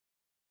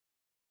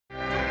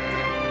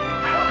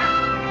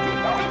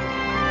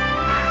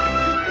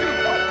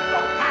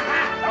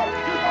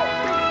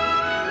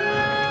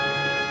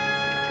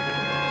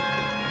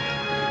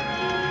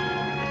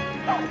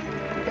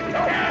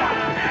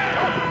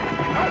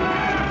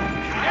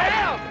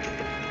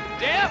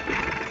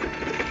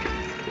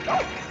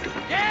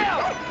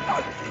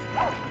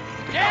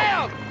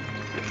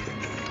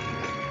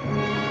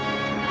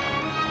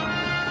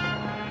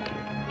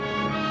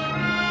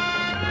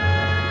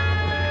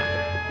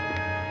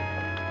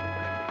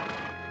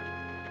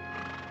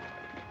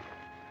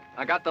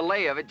I got the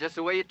lay of it just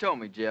the way you told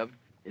me, Jeb.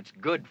 It's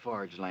good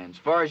forage land, as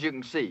far as you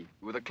can see,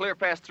 with a clear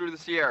pass through the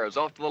Sierras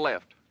off to the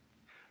left.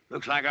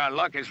 Looks like our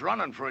luck is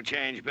running for a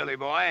change, Billy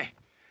boy.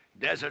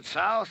 Desert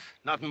south,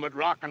 nothing but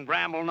rock and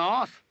bramble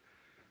north.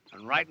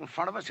 And right in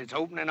front of us, it's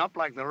opening up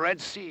like the Red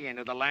Sea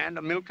into the land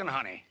of milk and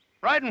honey.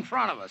 Right in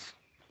front of us.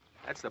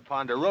 That's the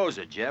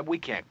Ponderosa, Jeb. We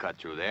can't cut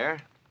through there.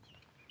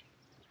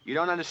 You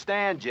don't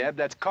understand, Jeb.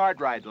 That's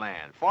Cartwright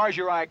land, far as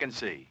your eye can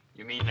see.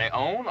 You mean they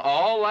own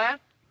all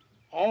that?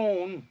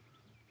 Own?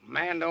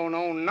 Man don't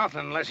own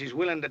nothing unless he's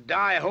willing to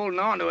die holding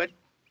on to it.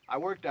 I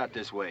worked out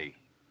this way.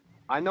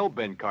 I know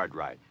Ben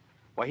Cartwright.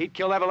 Why, he'd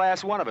kill every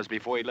last one of us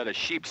before he'd let a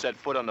sheep set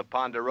foot on the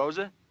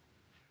Ponderosa.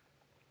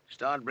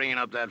 Start bringing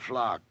up that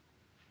flock.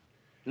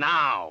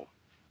 Now.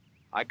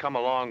 I come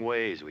a long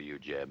ways with you,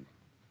 Jeb.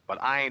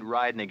 But I ain't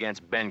riding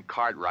against Ben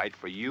Cartwright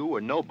for you or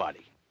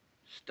nobody.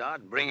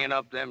 Start bringing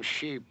up them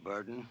sheep,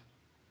 Burton.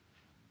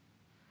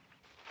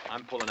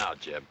 I'm pulling out,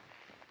 Jeb.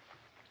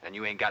 And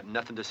you ain't got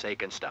nothing to say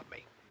can stop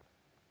me.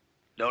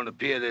 Don't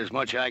appear there's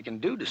much I can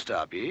do to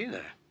stop you,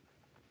 either.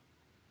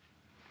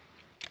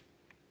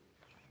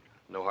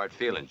 No hard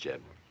feelings,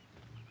 Jeb.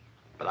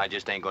 But I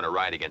just ain't gonna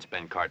ride against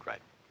Ben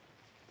Cartwright.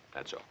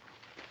 That's all.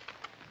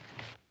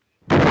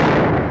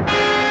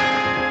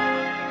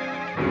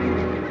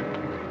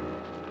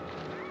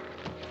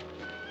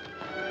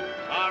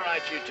 All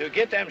right, you two,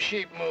 get them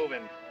sheep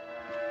moving.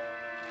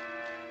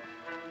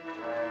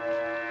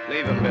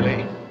 Leave him,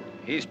 Billy.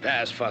 He's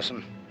past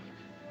fussing.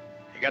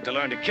 You got to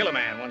learn to kill a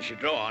man once you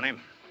draw on him.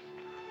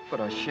 But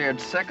I shared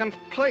second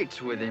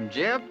plates with him,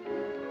 Jeb,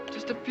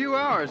 just a few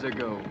hours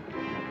ago.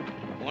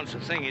 Once a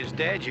thing is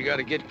dead, you got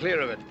to get clear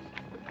of it.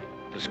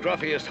 The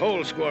scruffiest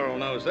hole squirrel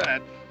knows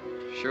that.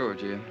 Sure,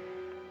 Jeb.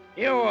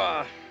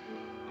 You're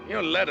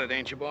lettered,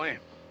 ain't you, boy?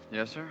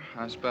 Yes, sir.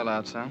 I spell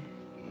out some.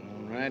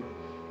 All right.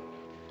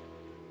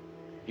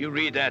 You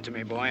read that to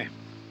me, boy.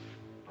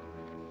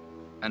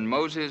 And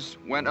Moses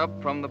went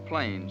up from the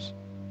plains,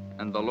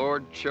 and the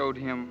Lord showed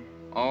him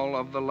all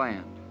of the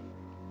land.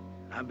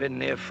 I've been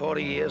near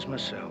 40 years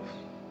myself,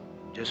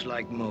 just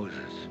like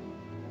Moses.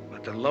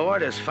 But the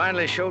Lord has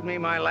finally showed me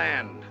my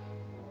land,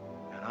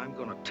 and I'm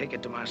gonna take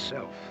it to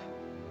myself.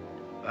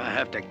 I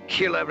have to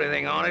kill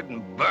everything on it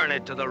and burn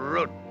it to the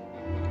root.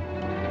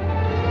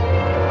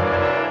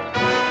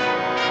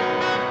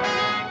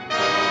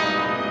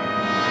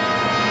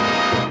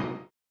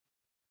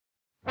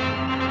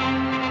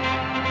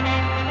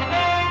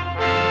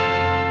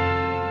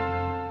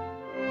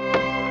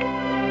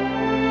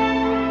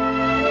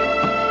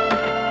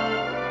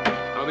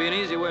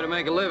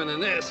 Make a living in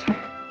this.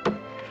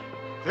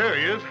 There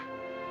he is.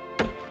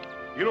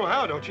 You know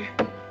how, don't you?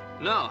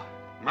 No.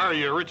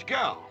 Marry a rich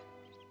gal.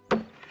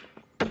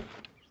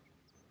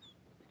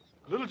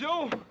 Little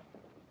Joe,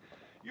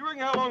 you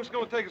reckon how long it's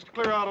gonna take us to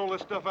clear out all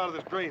this stuff out of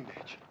this drain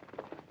ditch?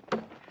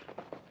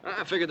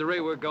 I figured the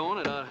rate we're going,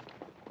 it'd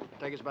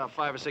take us about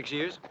 5 or 6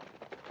 years.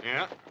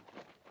 Yeah.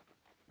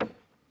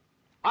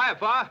 Hiya,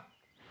 Pa.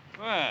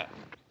 Ah.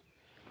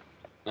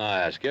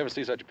 Nice. You ever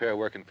see such a pair of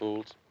working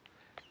fools?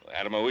 Well,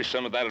 Adam, I wish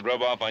some of that'd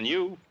rub off on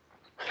you.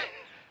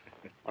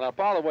 Well, now,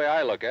 Pa, the way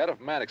I look at it,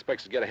 if a man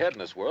expects to get ahead in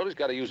this world, he's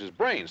got to use his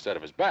brain instead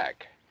of his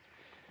back.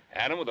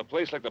 Adam, with a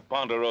place like the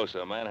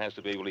Ponderosa, a man has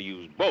to be able to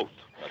use both.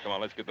 Now, come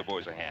on, let's get the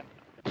boys a hand.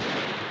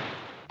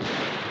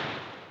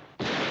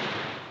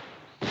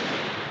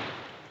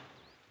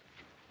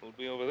 Who'll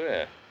be over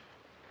there?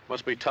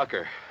 Must be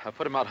Tucker. I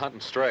put him out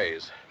hunting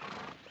strays.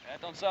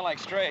 That don't sound like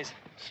strays.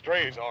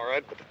 Strays, all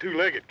right, but the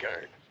two-legged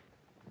kind.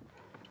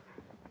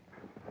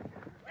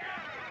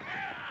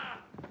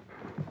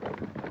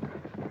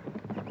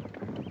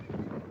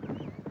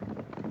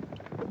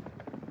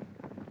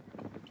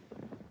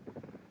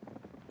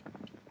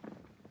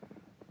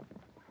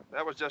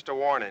 That was just a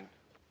warning.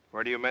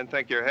 Where do you men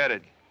think you're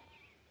headed?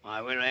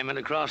 Why, we're aiming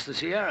across the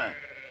Sierra.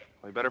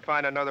 We better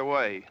find another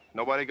way.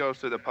 Nobody goes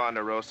through the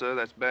Ponderosa.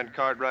 That's Ben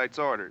Cartwright's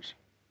orders.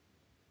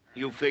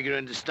 You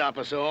figuring to stop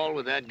us all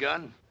with that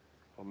gun?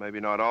 Well, maybe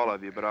not all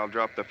of you, but I'll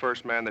drop the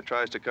first man that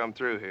tries to come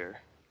through here.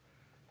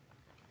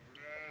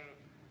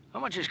 How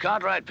much is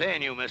Cartwright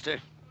paying you, mister?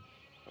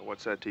 Well,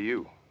 what's that to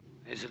you?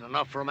 Is it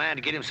enough for a man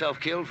to get himself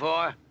killed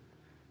for?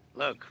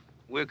 Look,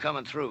 we're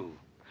coming through.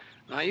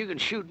 Now, you can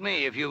shoot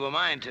me if you've a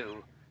mind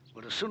to,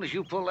 but as soon as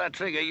you pull that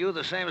trigger, you're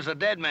the same as a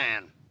dead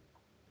man.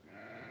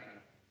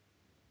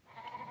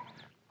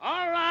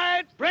 All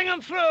right, bring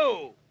him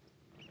through.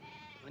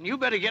 And you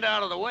better get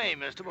out of the way,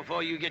 mister,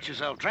 before you get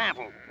yourself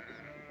trampled.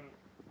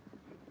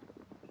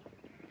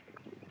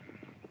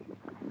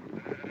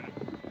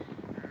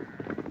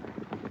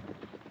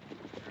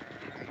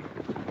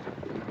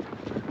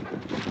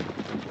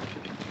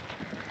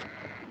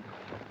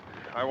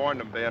 I warned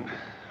them, Ben.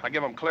 I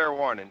give them clear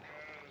warning.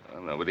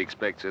 Well, nobody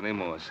expects any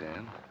more,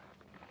 Sam.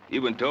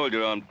 You've been told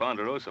you're on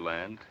Ponderosa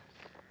land.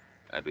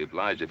 I'd be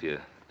obliged if you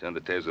turned the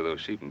tails of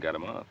those sheep and got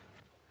them off.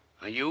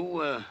 Are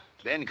you,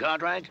 Ben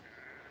Cartwright?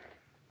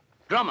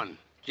 Drummond.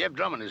 Jeb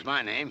Drummond is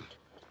my name.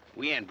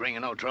 We ain't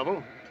bringing no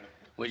trouble.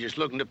 We're just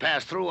looking to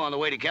pass through on the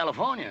way to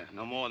California.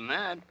 No more than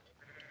that.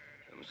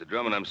 Mr.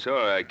 Drummond, I'm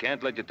sorry. I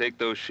can't let you take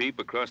those sheep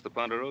across the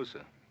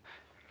Ponderosa.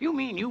 You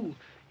mean you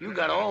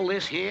got all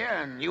this here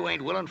and you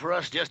ain't willing for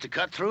us just to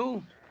cut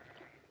through?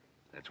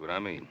 That's what I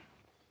mean.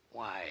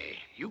 Why,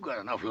 you got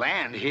enough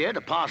land here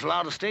to parcel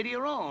out a state of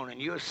your own,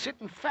 and you're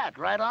sitting fat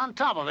right on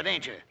top of it,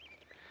 ain't you?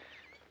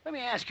 Let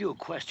me ask you a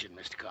question,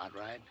 Mr.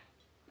 Cartwright.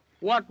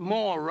 What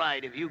more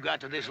right have you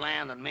got to this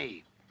land than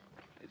me?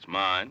 It's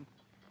mine.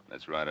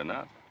 That's right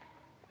enough.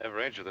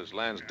 Every inch of this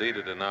land's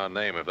deeded in our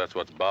name, if that's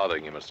what's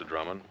bothering you, Mr.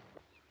 Drummond.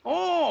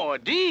 Oh, a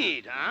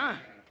deed, huh?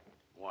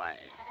 Why,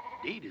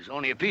 deed is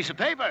only a piece of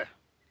paper.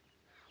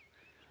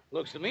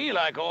 Looks to me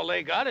like all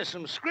they got is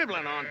some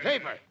scribbling on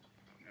paper.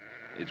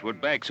 It's what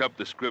backs up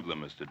the scribbler,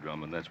 Mr.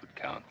 Drummond. That's what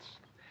counts.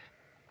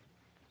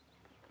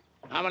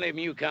 How many of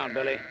them you count,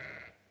 Billy?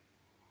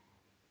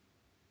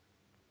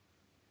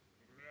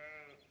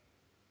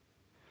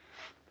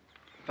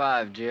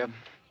 Five, Jeb.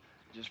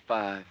 Just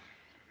 5.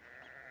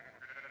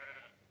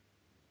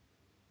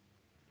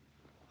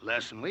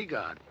 Less than we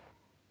got.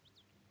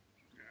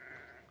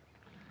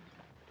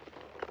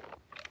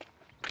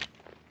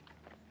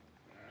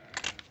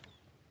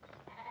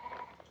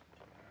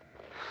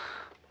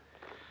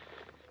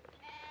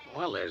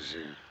 Well, there's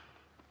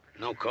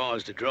no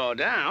cause to draw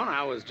down.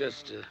 I was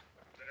just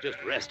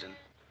resting.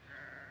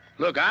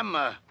 Look, I'm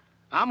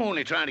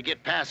only trying to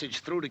get passage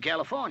through to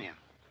California,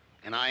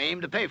 and I aim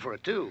to pay for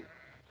it, too.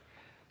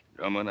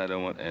 Drummond, I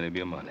don't want any of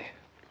your money.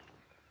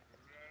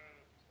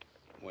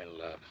 Well,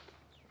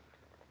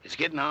 it's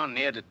getting on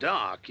near to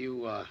dark.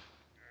 You,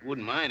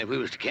 wouldn't mind if we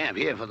was to camp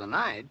here for the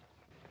night?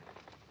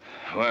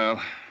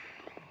 Well,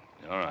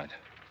 all right.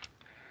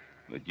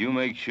 But you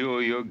make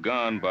sure you're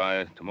gone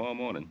by tomorrow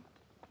morning.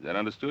 Is that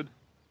understood?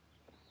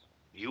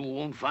 You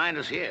won't find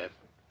us here.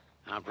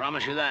 I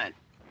promise you that.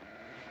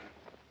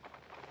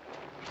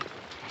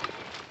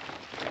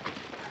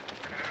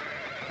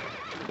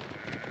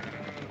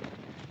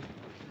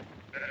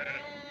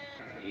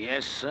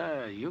 Yes,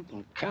 sir. You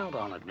can count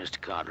on it, Mr.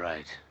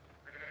 Cartwright.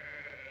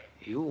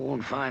 You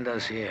won't find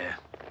us here.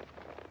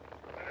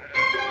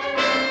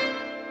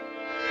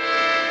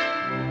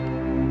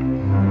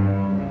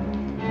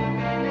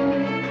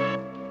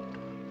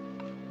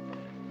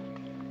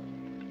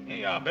 Here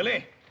you are,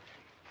 Billy.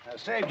 I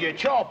saved you a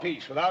chaw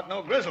piece without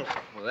no grizzle.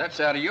 Well, that's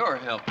out of your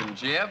helping,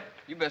 Jeb.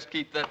 You best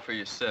keep that for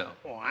yourself.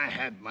 Oh, I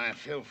had my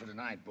fill for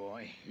tonight,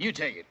 boy. You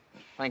take it.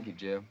 Thank you,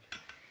 Jeb.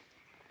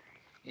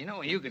 You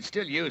know, you could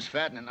still use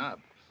fattening up.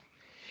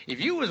 If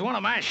you was one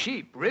of my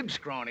sheep, rib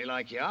scrawny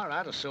like you are,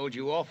 I'd have sold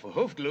you off for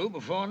hoof glue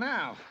before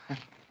now.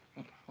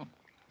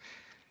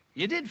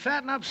 You did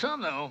fatten up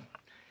some, though.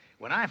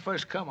 When I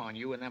first come on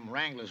you and them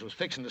wranglers was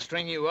fixing to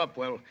string you up,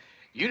 well,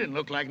 you didn't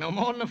look like no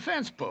more than a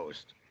fence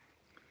post.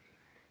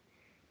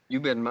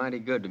 You've been mighty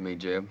good to me,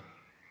 Jeb.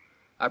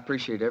 I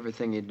appreciate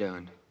everything you've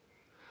done.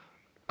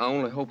 I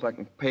only hope I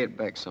can pay it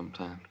back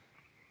sometime.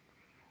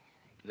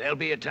 There'll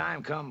be a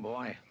time come,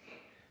 boy.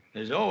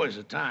 There's always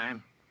a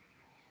time.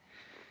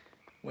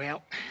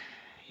 Well,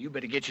 you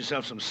better get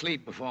yourself some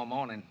sleep before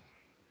morning.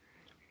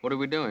 What are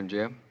we doing,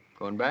 Jeb?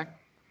 Going back?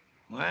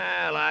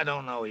 Well, I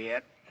don't know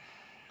yet.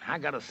 I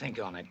gotta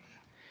think on it.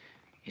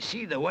 You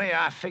see, the way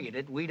I figured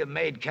it, we'd have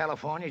made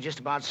California just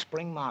about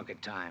spring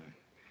market time.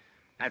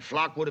 That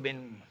flock would have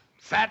been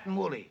fat and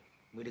woolly.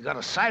 We'd have got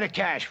a sight of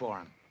cash for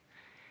 'em.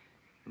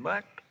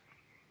 But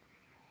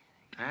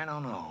I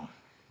don't know.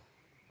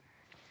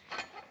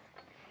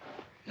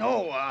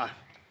 Oh,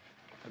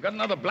 I've got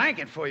another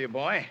blanket for you,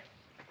 boy.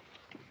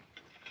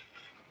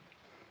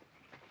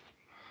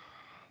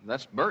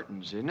 That's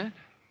Burton's, isn't it?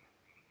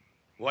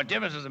 What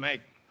difference does it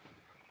make?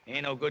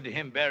 Ain't no good to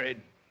him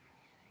buried.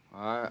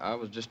 I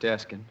was just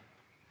asking.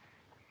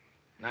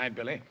 Night,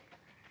 Billy.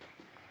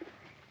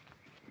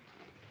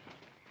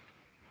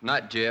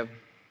 Night, Jeb.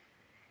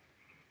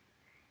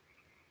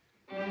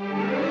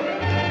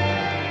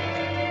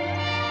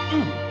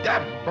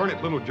 Dad, burn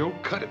it, little Joe.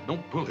 Cut it,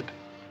 don't pull it.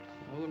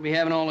 I wouldn't be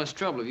having all this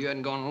trouble if you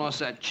hadn't gone and lost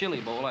that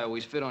chili bowl I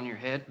always fit on your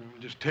head.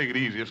 Just take it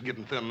easy. It's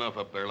getting thin enough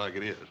up there like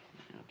it is.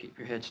 Now, keep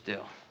your head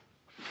still.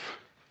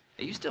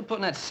 Are you still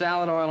putting that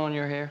salad oil on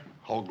your hair?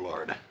 Hog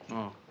lard.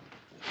 Oh.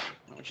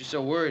 What you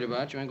so worried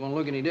about? You ain't gonna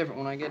look any different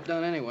when I get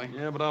done anyway.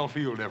 Yeah, but I'll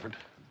feel different.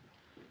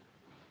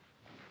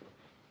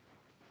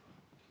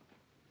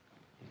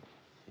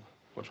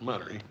 What's the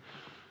matter?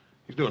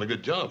 He's doing a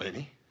good job, ain't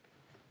he?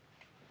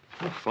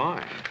 Oh,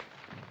 fine.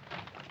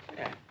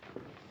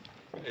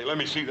 Hey, let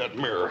me see that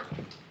mirror.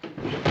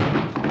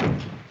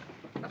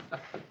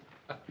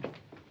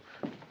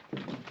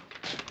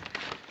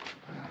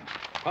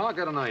 Well, I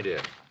got an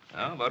idea.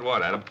 Oh, about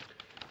what, Adam?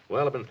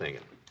 Well, I've been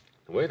thinking.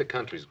 The way the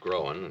country's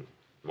growing, and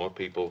more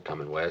people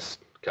coming west,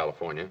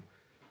 California,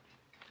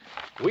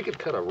 we could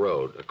cut a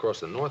road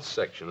across the north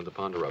section of the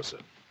Ponderosa.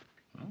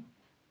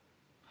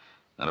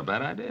 Not a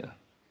bad idea.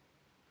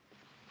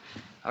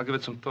 I'll give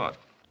it some thought.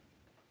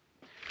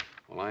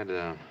 Well,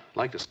 I'd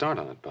like to start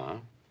on it, Pa.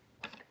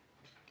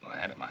 Well,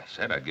 Adam, I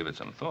said I'd give it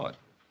some thought.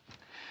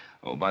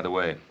 Oh, by the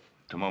way,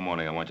 tomorrow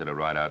morning I want you to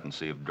ride out and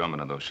see if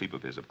Drummond and those sheep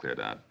of his have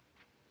cleared out.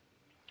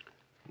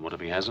 What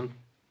if he hasn't?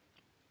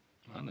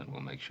 Well, then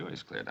we'll make sure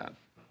he's cleared out.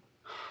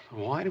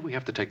 Why do we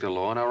have to take the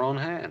law in our own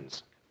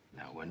hands?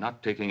 Now, we're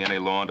not taking any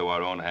law into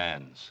our own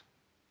hands.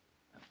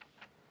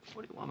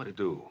 What do you want me to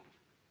do?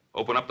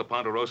 Open up the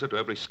Ponderosa to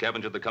every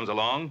scavenger that comes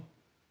along?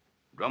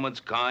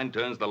 Drummond's kind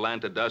turns the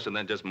land to dust and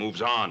then just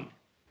moves on.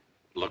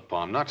 Look,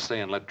 Pa, I'm not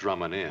saying let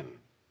Drummond in.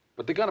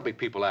 But there gotta be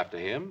people after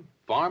him.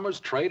 Farmers,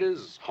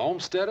 traders,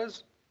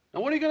 homesteaders.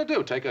 Now, what are you gonna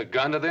do? Take a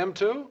gun to them,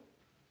 too?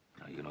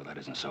 Now, you know that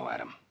isn't so,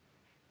 Adam.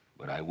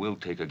 But I will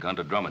take a gun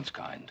to Drummond's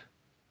kind.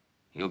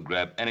 He'll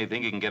grab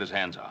anything he can get his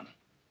hands on.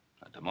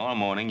 Now, tomorrow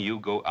morning, you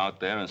go out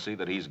there and see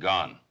that he's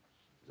gone.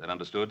 Is that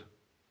understood?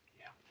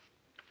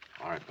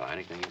 All right, Pa,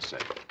 anything you say.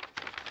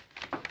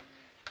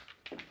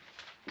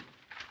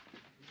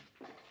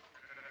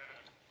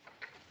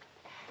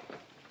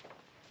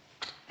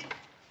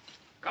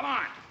 Come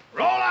on,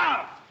 roll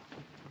out!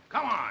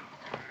 Come on,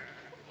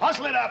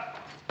 hustle it up.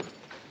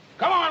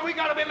 Come on, we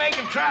gotta be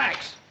making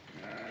tracks.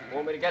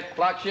 Want me to get the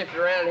flock shifted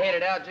around and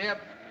headed out, Jeb?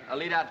 I'll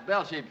lead out the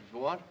bell sheep if you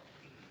want.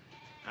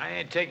 I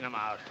ain't taking them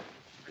out.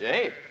 You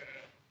ain't?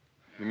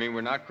 You mean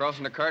we're not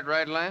crossing the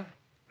Cartwright line?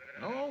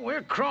 No,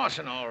 we're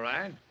crossing all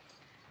right.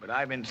 But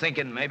I've been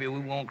thinking maybe we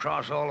won't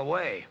cross all the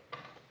way.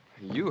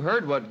 You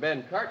heard what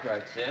Ben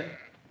Cartwright said.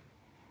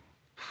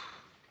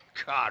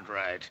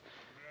 Cartwright.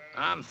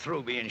 I'm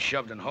through being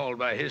shoved and hauled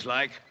by his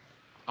like.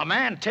 A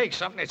man takes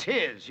something, it's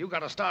his. You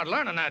gotta start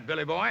learning that,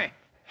 Billy boy.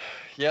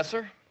 Yes,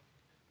 sir.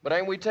 But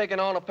ain't we taking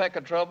on a peck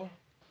of trouble?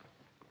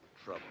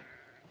 Trouble.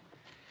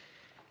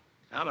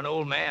 I'm an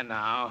old man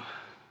now,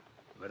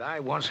 but I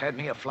once had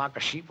me a flock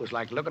of sheep was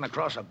like looking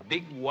across a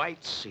big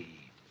white sea.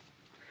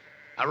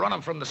 I run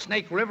them from the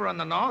Snake River on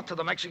the north to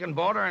the Mexican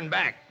border and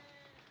back.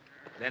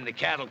 Then the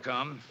cattle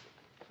come,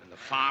 and the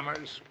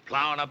farmers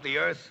plowing up the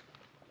earth.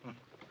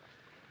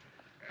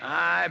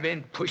 I've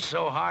been pushed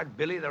so hard,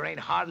 Billy, there ain't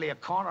hardly a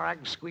corner I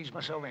can squeeze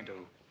myself into.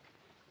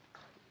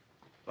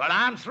 But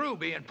I'm through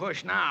being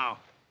pushed now.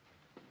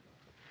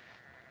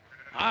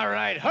 All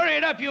right, hurry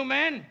it up, you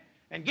men,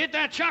 and get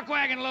that chuck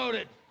wagon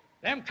loaded.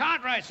 Them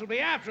Cartwrights will be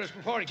after us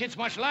before it gets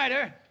much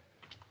lighter.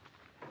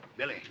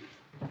 Billy,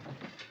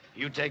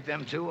 you take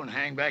them two and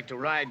hang back to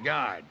ride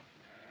guard.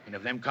 And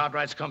if them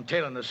Cartwrights come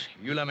tailing us,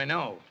 you let me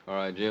know. All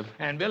right, Jim.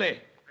 And Billy,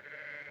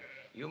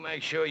 you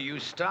make sure you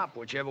stop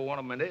whichever one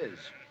of them it is.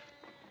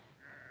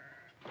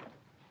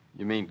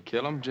 You mean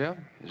kill him, Jeb?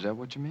 Is that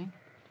what you mean?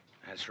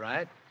 That's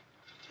right.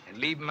 And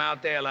leave them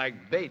out there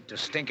like bait to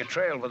stink a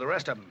trail for the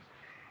rest of them.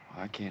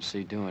 I can't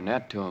see doing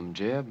that to him,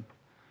 Jeb.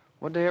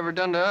 What they ever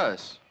done to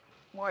us?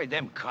 Why,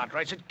 them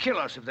Cartwrights would kill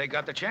us if they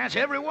got the chance,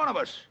 every one of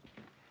us.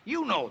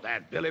 You know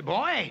that, Billy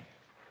boy.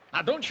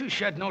 Now, don't you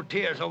shed no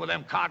tears over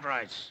them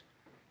Cartwrights.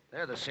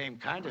 They're the same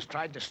kind as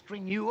tried to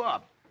string you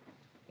up.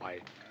 Why,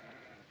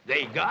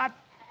 they got,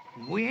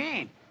 and we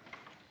ain't.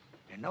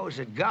 And knows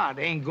that God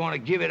ain't gonna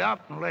give it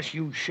up unless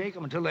you shake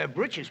them until their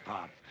britches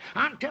pop.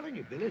 I'm telling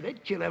you, Billy,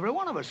 they'd kill every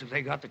one of us if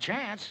they got the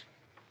chance.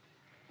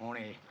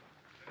 Only,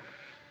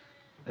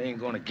 they ain't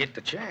gonna get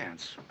the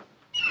chance.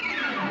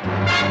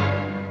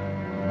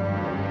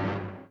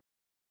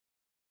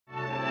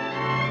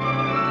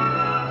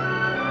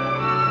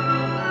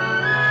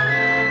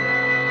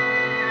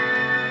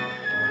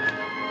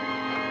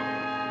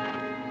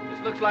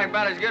 Looks like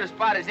about as good a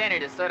spot as any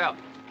to set up.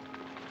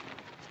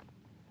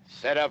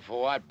 Set up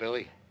for what,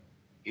 Billy?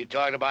 You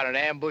talking about an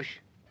ambush?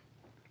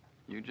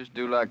 You just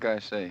do like I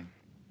say.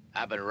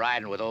 I've been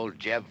riding with old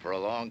Jeb for a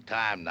long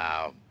time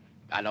now.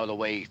 I know the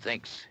way he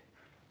thinks.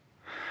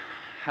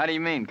 How do you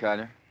mean,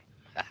 Collier?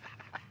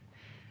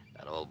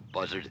 That old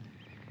buzzard.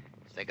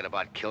 He's thinking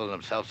about killing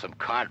himself some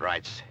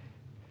Cartwrights.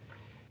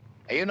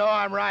 Hey, you know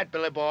I'm right,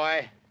 Billy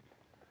boy.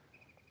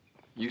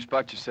 You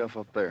spot yourself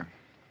up there.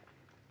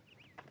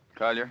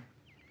 Collier,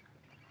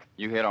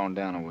 you head on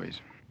down a ways.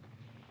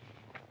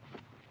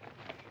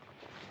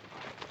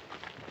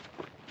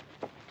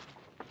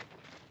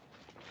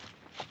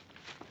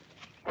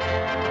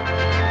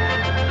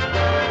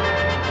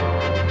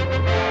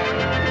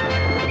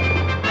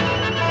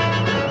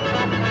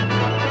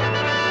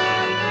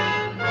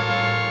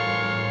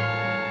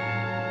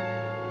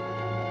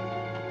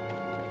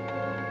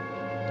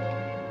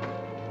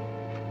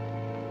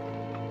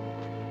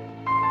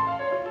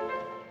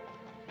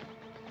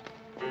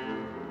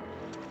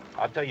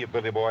 I'll tell you,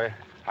 Billy boy,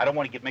 I don't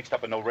want to get mixed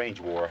up in no range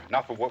war.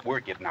 Not for what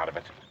we're getting out of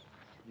it.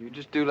 You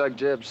just do like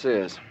Jeb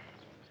says.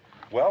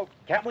 Well,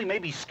 can't we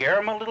maybe scare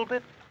them a little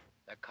bit?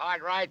 The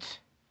Cartwrights?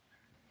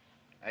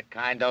 That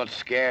kind don't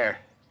scare.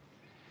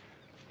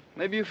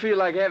 Maybe you feel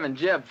like having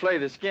Jeb flay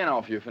the skin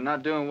off you for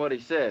not doing what he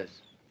says.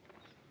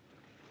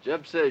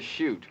 Jeb says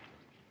shoot.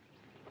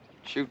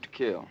 Shoot to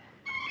kill.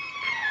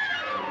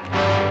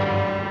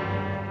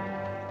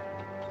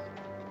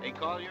 Hey,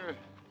 Collier,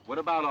 what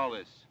about all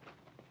this?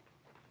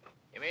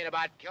 You mean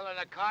about killing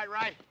the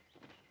Cartwright?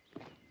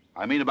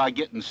 I mean about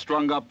getting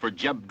strung up for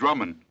Jeb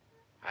Drummond.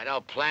 I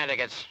don't plan to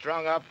get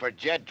strung up for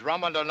Jed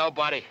Drummond or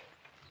nobody.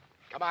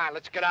 Come on,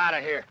 let's get out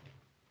of here.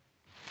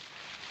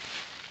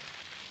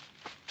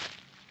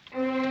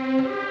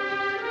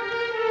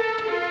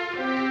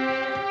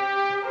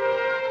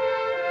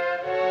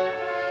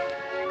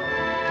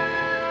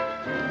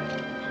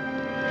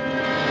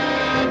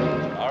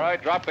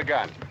 Drop the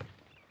gun.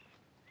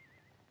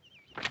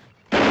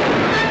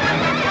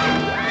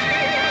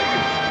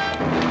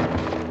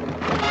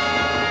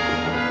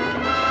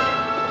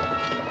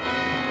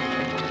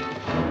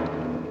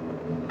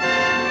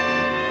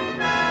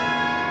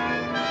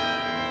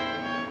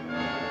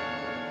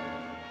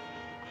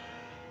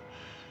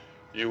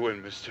 You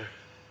win, mister.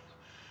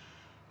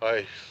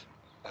 I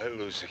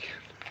lose again.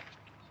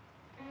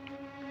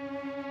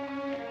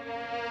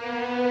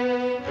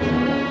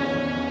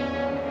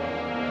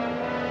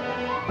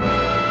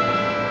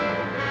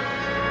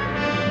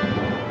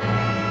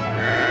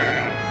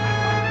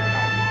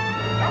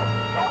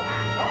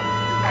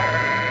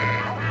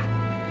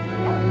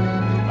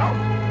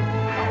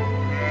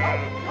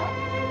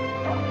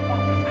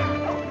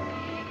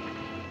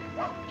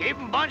 Keep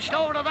them bunched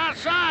over to that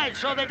side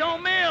so they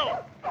don't mill.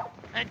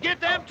 And get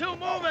them two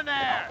moving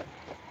there.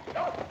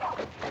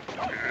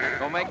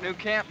 Gonna make new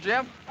camp,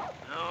 Jeb?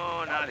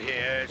 No, not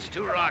here. It's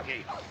too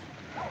rocky.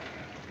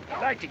 I'd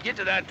like to get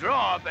to that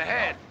draw up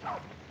ahead.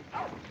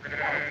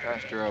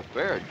 Pasture up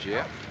there,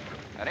 Jeb.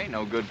 That ain't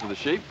no good for the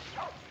sheep.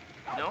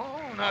 No,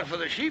 not for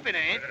the sheep it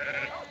ain't.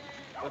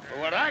 But for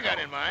what I got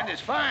in mind,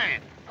 it's fine.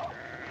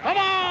 Come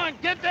on,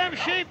 get them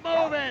sheep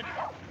moving.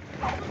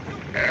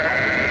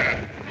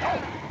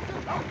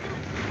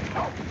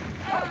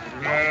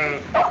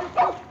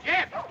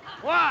 Jeb,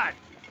 what?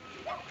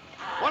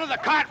 One of the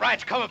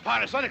Cartwrights come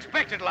upon us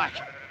unexpected like.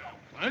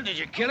 Well, did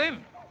you kill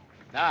him?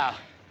 Nah,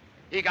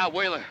 he got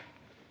Wheeler.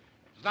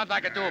 There's nothing I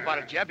could do about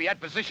it, Jeb. He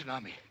had position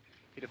on me.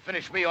 He'd have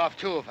finished me off,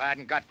 too, if I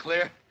hadn't got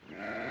clear.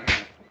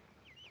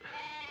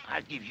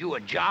 I'll give you a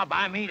job.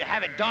 I mean to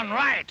have it done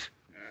right.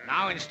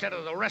 Now, instead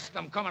of the rest of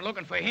them coming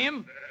looking for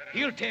him,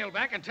 he'll tail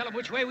back and tell them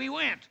which way we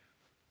went.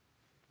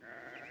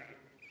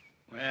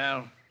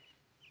 Well,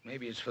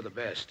 maybe it's for the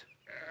best.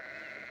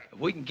 If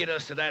we can get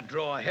us to that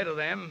draw ahead of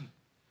them,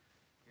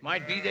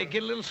 might be they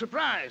get a little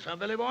surprise, huh,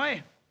 Billy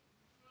boy?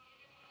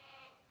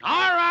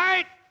 All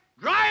right,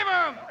 drive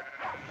 'em!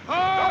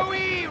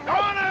 Oh-wee,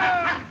 run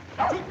 'em!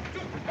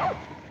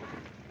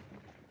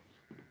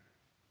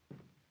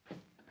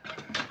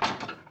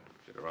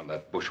 Should have run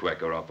that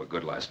bushwhacker off for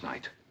good last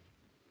night.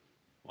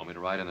 Want me to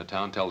ride into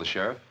town, tell the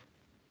sheriff?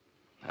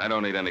 I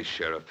don't need any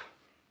sheriff.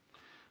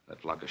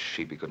 That flock of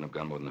sheep, he couldn't have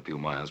gone more than a few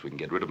miles. We can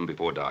get rid of them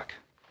before dark.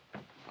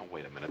 Now,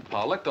 wait a minute,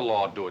 Pa. Let the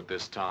law do it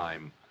this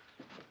time.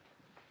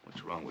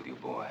 What's wrong with you,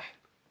 boy?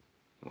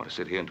 You want to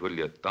sit here and twiddle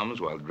your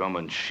thumbs while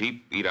drumming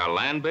sheep eat our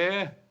land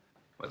bare?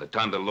 By the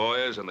time the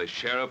lawyers and the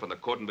sheriff and the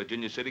court in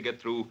Virginia City get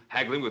through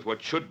haggling with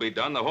what should be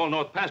done, the whole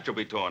North Pasture will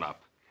be torn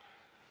up.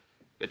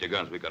 Get your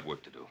guns. We got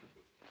work to do.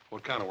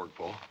 What kind of work,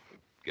 Pa?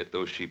 Get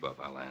those sheep off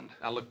our land.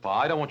 Now, look,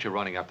 Pa, I don't want you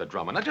running after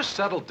Drummond. Now, just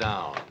settle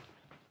down.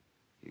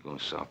 You going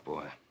soft,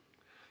 boy?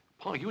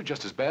 Pa, you're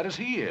just as bad as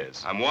he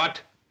is. I'm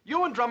what?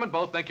 You and Drummond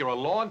both think you're a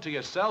law unto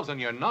yourselves, and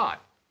you're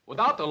not.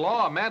 Without the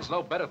law, a man's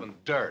no better than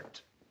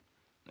dirt.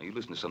 Now, you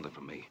listen to something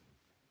from me.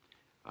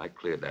 I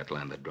cleared that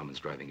land that Drummond's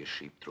driving his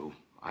sheep through.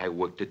 I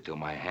worked it till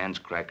my hands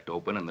cracked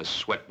open and the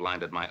sweat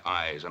blinded my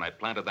eyes. And I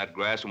planted that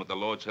grass, and with the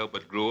Lord's help,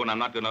 it grew. And I'm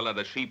not going to let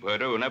a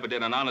sheepherder who never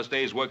did an honest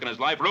day's work in his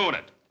life ruin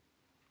it.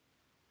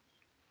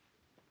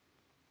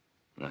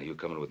 Now, you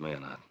coming with me or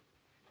not?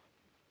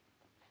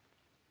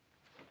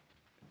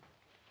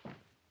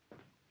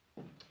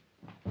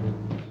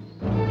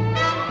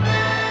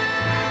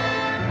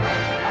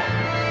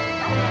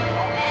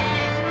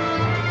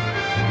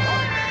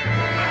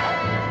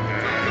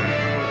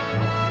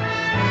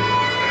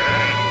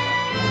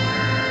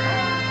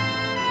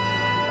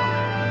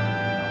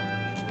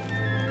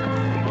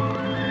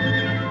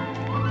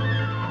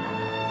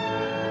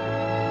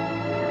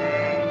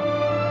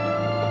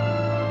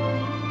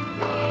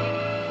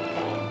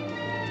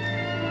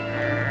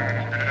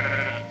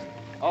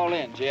 All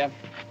in, Jeb.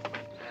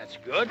 That's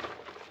good.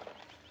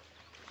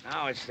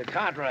 Now it's the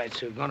Cartwrights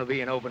who are going to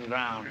be in open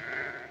ground.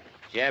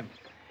 Jeb,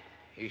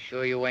 you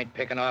sure you ain't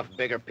picking off a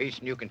bigger piece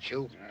than you can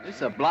chew?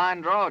 It's a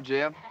blind draw,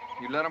 Jeb.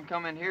 You let them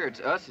come in here, it's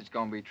us that's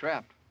gonna be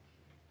trapped.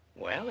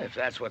 Well, if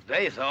that's what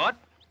they thought,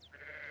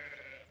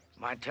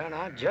 might turn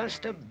out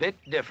just a bit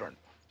different.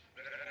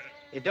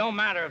 It don't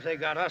matter if they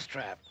got us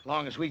trapped,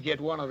 long as we get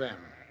one of them.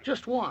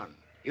 Just one.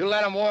 You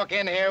let them walk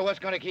in here, what's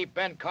going to keep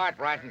Ben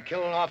Cartwright from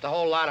killing off the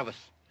whole lot of us?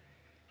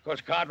 Of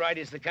course, Cartwright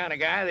is the kind of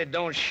guy that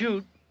don't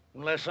shoot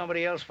unless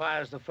somebody else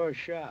fires the first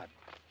shot.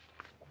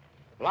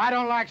 Well, I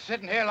don't like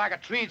sitting here like a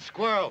treed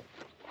squirrel.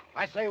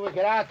 I say we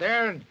get out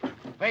there and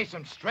face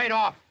them straight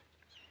off.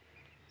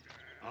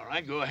 All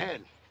right, go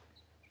ahead.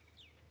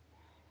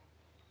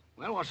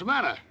 Well, what's the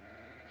matter?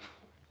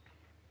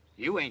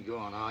 You ain't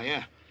going, are you?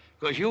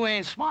 Because you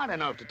ain't smart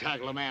enough to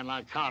tackle a man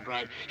like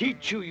Cartwright.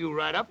 He'd chew you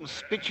right up and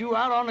spit you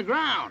out on the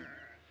ground.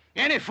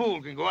 Any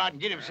fool can go out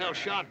and get himself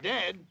shot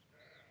dead.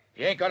 If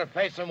you ain't gonna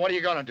face them, what are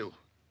you gonna do?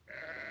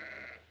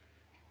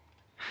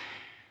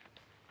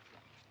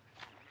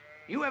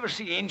 You ever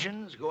see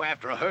Injuns go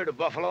after a herd of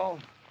buffalo?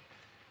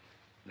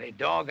 They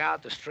dog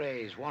out the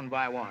strays one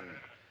by one.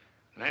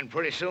 And then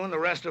pretty soon the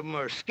rest of them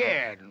are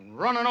scared and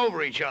running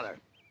over each other.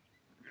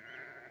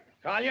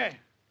 Collier,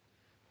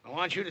 I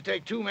want you to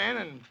take 2 men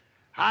and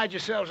hide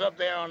yourselves up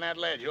there on that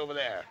ledge over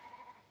there.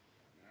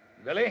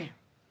 Billy,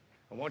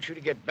 I want you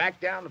to get back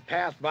down the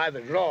path by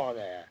the draw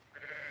there.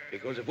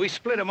 Because if we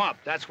split them up,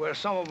 that's where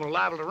some of them are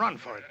liable to run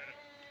for it.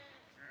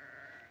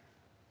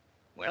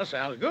 Well,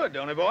 sounds good,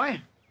 don't it, boy?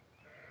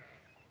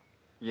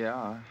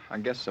 Yeah, I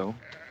guess so.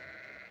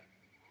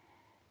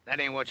 That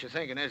ain't what you're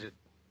thinking, is it?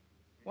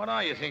 What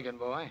are you thinking,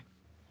 boy?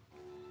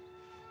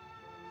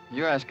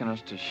 You're asking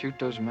us to shoot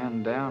those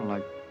men down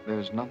like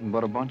there's nothing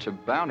but a bunch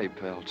of bounty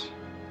pelts.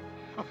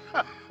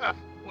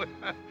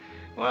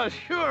 Well,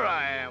 sure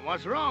I am.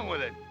 What's wrong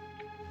with it?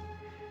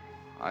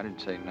 I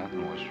didn't say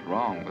nothing was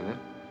wrong with it.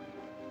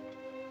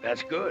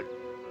 That's good.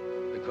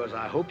 Because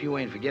I hope you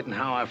ain't forgetting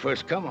how I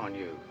first come on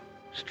you.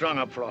 Strung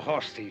up for a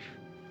horse thief.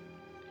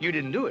 You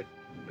didn't do it,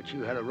 but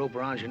you had a rope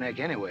around your neck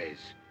anyways.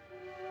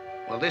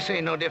 Well, this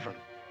ain't no different.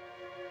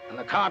 And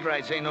the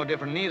Cartwrights ain't no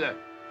different neither.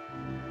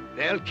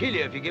 They'll kill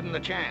you if you give them the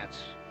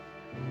chance.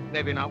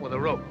 Maybe not with a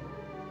rope,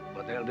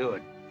 but they'll do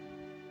it.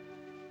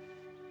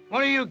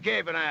 What are you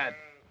gaping at?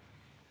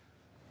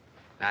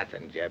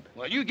 Nothing, Jeb.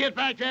 Well, you get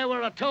back there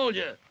where I told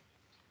you.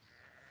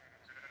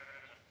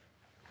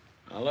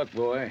 Now, look,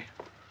 boy.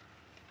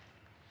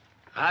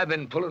 I've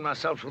been pulling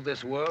myself through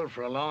this world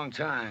for a long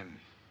time.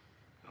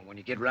 And when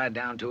you get right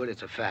down to it,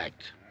 it's a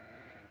fact.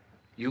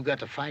 You got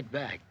to fight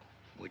back,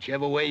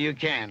 whichever way you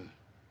can,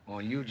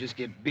 or you just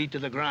get beat to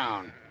the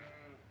ground.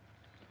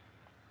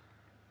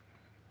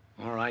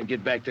 All right,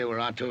 get back there where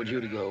I told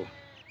you to go.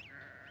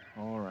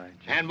 All right,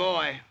 Jim. And,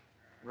 boy,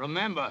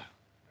 remember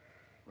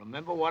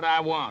what I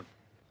want.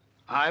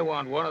 I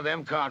want one of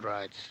them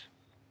Cartwrights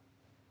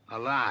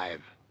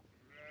alive.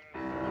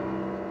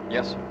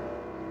 Yes, sir.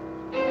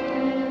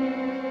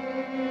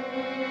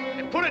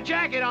 And put a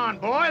jacket on,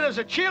 boy. There's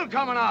a chill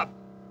coming up.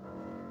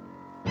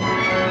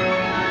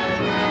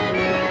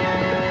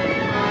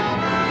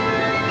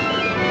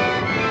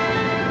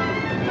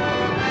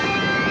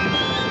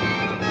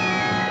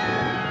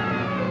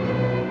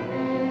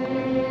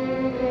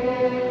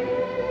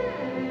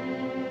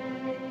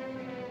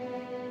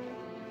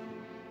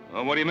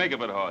 Well, what do you make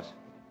of it, Hoss?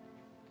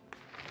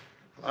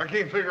 I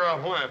can't figure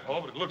out why, Paul,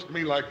 but it looks to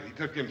me like he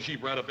took them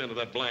sheep right up into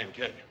that blind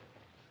canyon.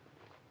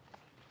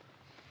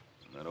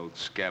 That old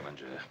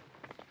scavenger.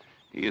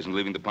 He isn't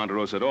leaving the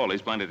Ponderosa at all.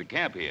 He's planted a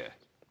camp here.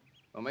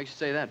 What makes you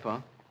say that,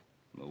 Pa?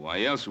 Well,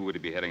 why else would he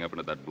be heading up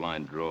into that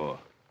blind draw?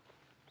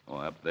 Oh,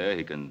 up there,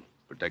 he can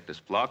protect his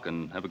flock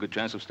and have a good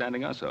chance of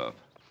standing us off.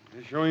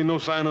 There sure ain't no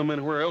sign of him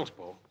anywhere else,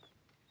 Paul.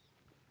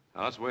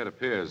 Now, that's the way it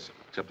appears,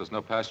 except there's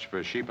no pasture for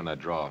his sheep in that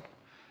draw.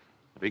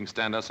 If he can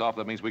stand us off,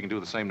 that means we can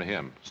do the same to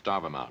him.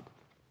 Starve him out.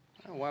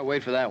 Well, why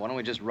wait for that? Why don't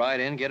we just ride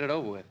in, get it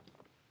over with?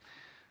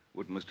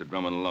 Wouldn't Mr.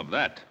 Drummond love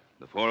that?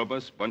 The 4 of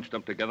us bunched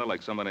up together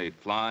like so many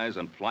flies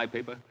on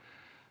flypaper?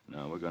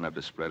 No, we're gonna have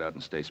to spread out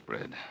and stay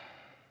spread.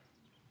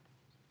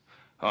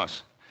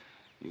 Hoss,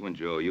 you and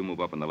Joe, you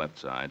move up on the left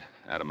side.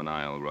 Adam and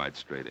I'll ride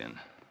straight in.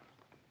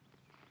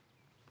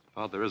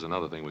 Well, there is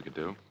another thing we could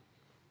do.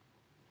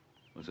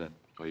 What's that?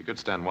 Well, you could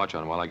stand watch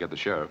on him while I get the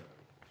sheriff.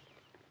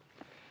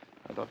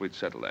 I thought we'd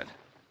settle that.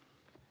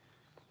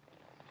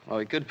 Oh,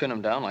 we could pin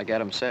him down like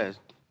Adam says.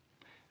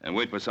 And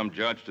wait for some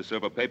judge to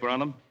serve a paper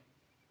on him?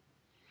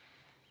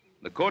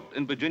 The court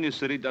in Virginia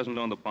City doesn't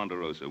own the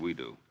Ponderosa. We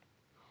do.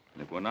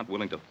 And if we're not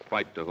willing to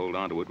fight to hold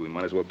on to it, we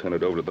might as well turn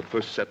it over to the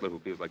first settler who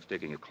feels like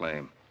staking a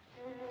claim.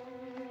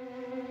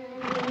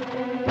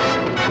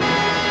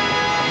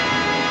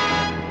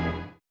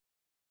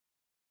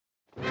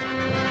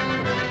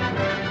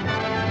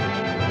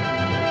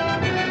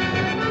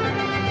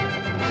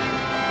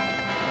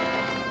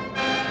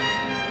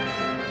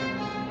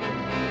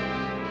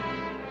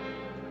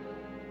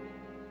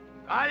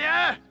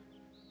 Talia,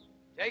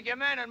 take your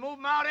men and move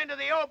them out into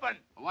the open.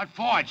 What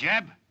for,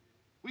 Jeb?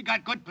 We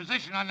got good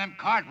position on them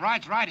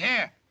Cartwrights right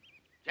here.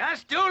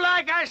 Just do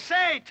like I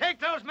say. Take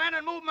those men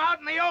and move them out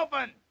in the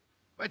open.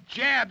 But,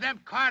 Jeb, them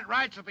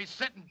Cartwrights will be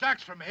sitting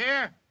ducks from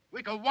here.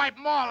 We could wipe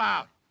them all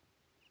out.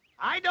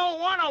 I don't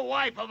want to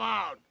wipe them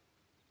out.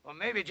 Or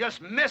maybe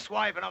just miss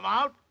wiping them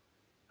out.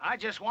 I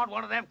just want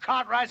one of them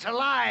Cartwrights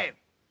alive.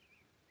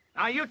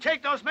 Now, you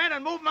take those men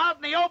and move them out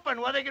in the open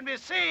where they can be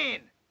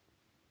seen.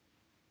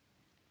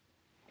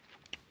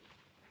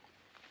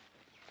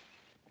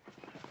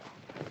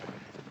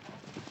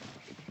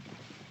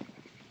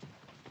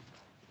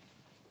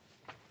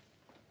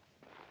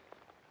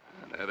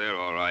 They're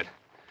all right.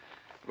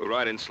 We'll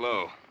ride in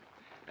slow.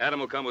 Adam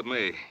will come with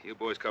me. You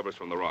boys cover us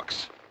from the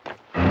rocks.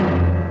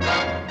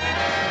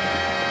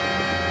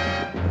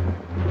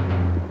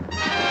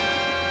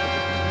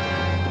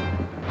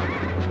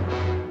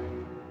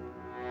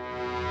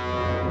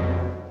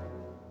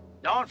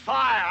 Don't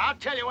fire. I'll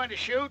tell you when to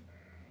shoot.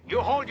 You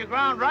hold your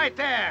ground right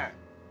there.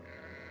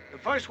 The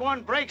first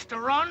one breaks to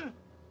run,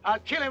 I'll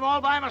kill him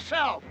all by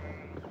myself.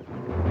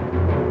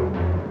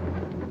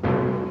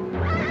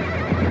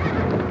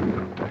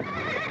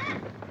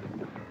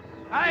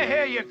 I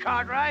hear you,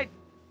 Cartwright.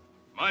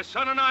 My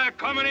son and I are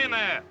coming in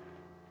there.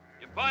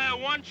 You fire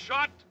one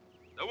shot,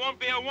 there won't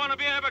be a one of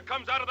you ever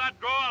comes out of that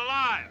draw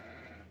alive.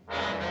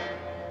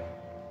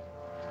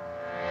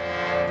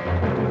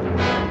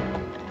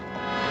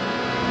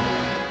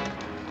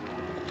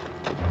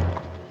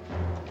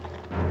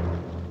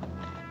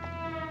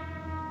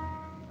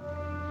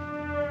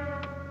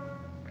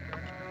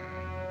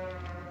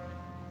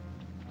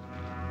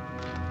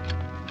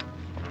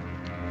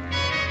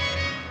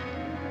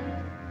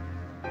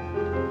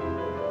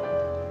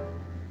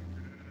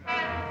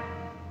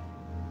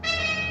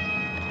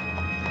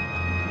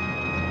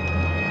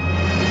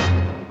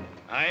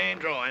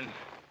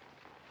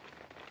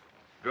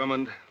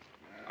 Drummond,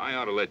 I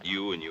ought to let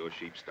you and your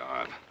sheep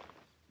starve.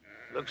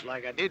 Looks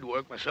like I did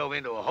work myself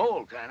into a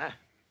hole, kinda.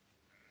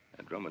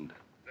 And Drummond,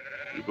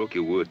 you broke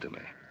your word to me.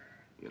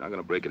 You're not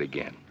gonna break it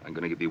again. I'm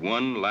gonna give you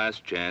one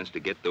last chance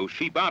to get those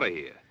sheep out of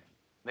here.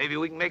 Maybe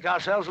we can make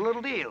ourselves a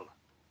little deal.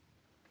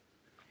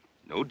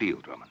 No deal,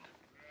 Drummond.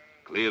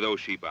 Clear those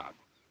sheep out.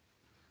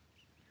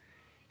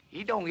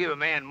 He don't give a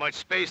man much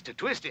space to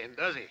twist in,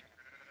 does he?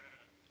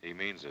 He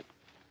means it.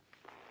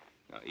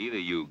 Now, either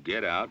you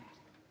get out,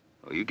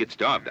 or you get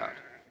starved out.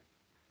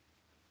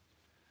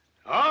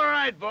 All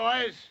right,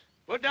 boys.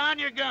 Put down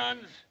your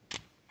guns.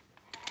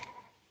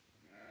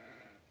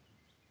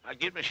 I'll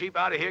get my sheep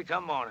out of here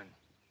come morning.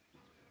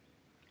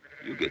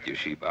 You get your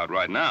sheep out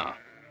right now.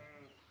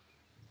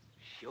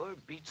 Sure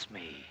beats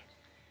me.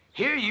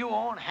 Here you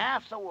own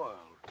half the world.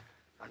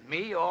 And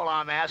me, all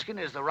I'm asking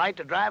is the right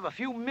to drive a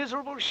few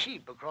miserable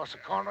sheep across the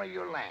corner of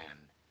your land.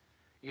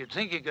 You'd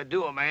think you could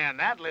do a man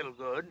that little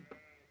good.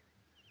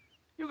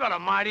 You got a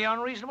mighty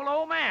unreasonable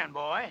old man,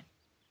 boy.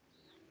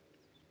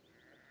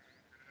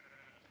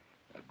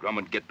 Now,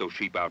 Drummond, get those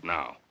sheep out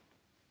now.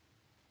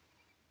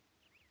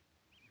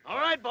 All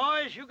right,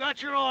 boys, you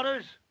got your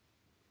orders.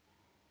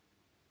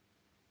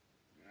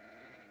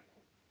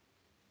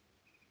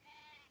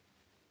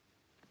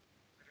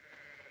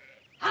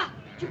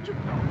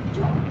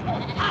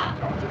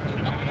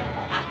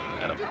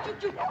 Adam,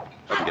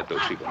 help me get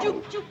those sheep on the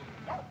move.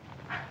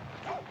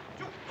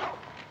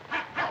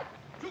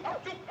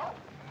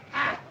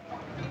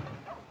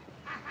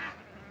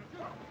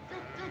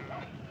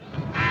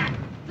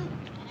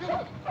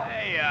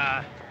 Hey,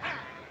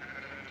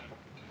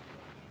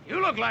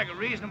 you look like a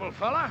reasonable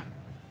fella.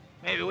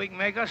 Maybe we can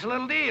make us a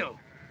little deal.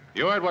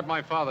 You heard what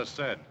my father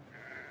said.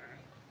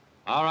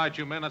 All right,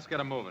 you men, let's get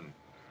 'em moving.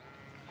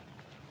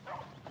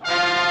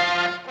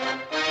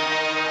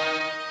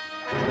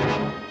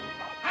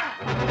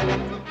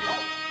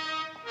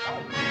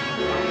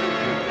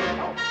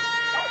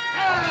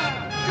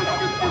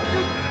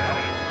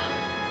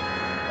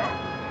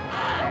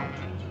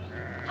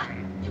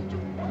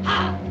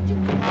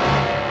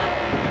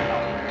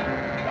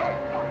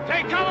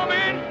 Take cover,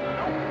 men!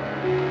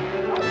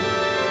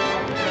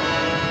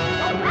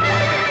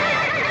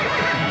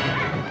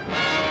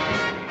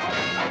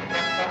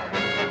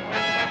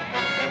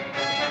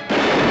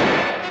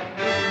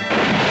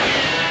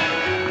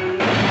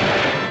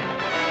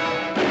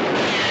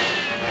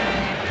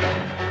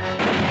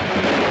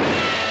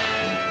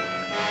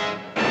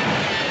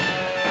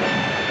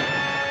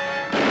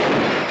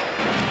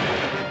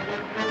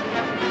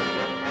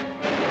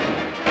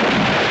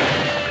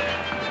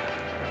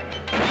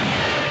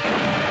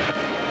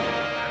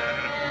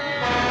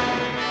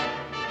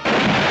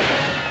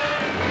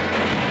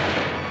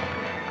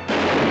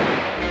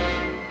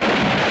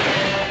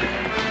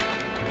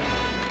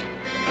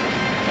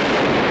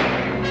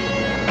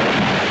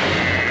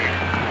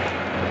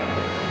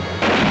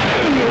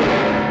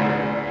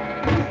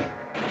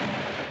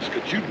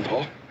 Shooting,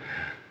 Paul.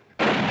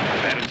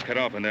 Adam's cut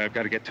off in there. I've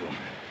got to get to him.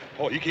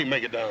 Paul, you can't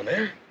make it down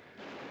there.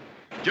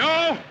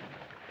 Joe!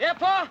 Yeah,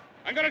 Pa?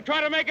 I'm going to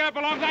try to make up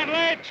along that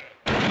ledge.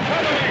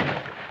 Follow me.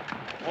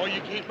 Paul,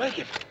 you can't make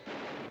it.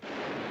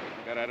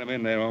 Got Adam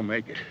in there, I'll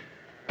make it.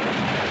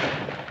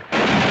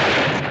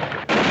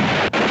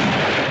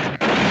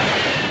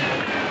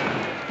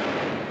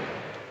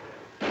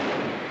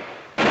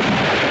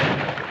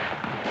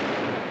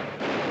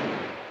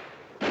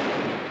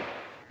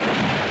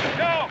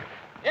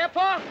 Yeah,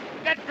 Pa?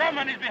 That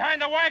Drummond is behind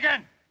the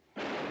wagon.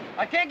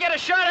 I can't get a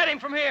shot at him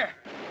from here.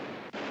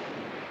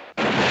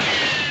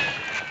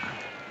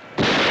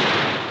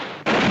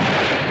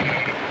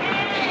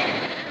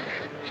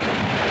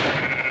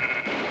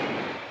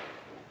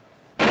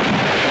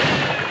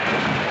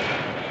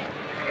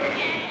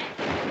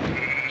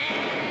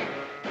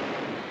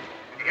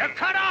 You're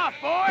cut off,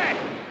 boy.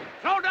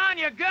 Throw down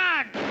your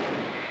gun.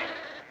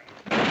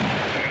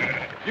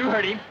 You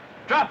heard him.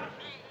 Drop it.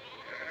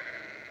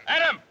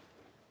 Adam!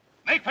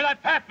 Make for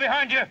that path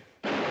behind you.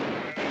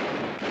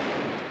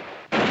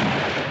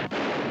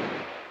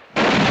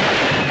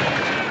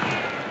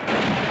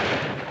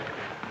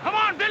 Come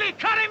on, Billy,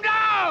 cut him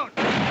down!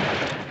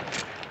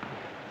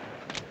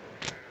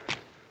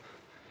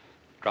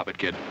 Drop it,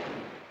 kid.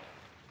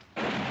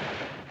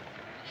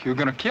 You're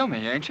gonna kill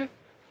me, ain't you?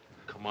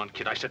 Come on,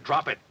 kid. I said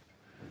drop it.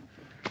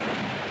 Now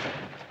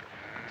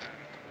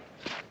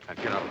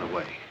get out of the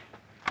way.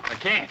 I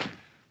can't.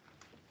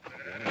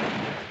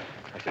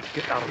 I said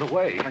get out of the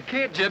way. I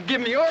can't, Jeb. Give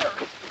me orders.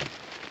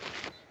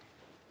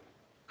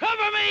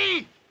 Cover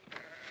me!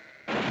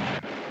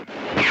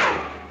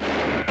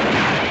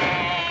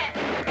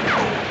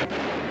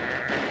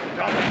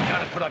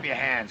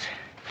 hands.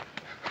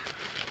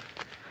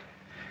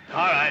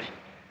 All right.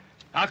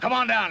 Now, come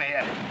on down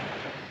here.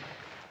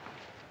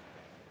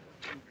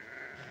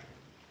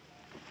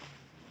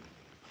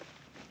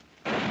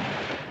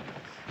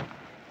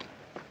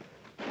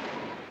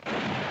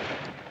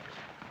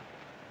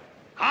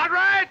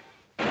 Cartwright!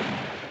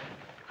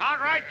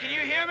 Cartwright, can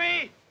you hear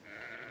me?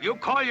 You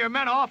call your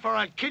men off or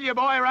I'll kill your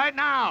boy right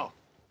now.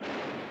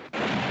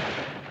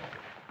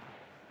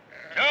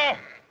 Joe!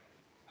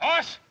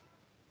 Horse!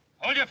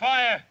 Hold your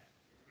fire.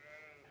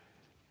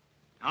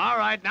 All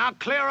right, now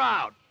clear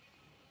out.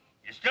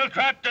 You're still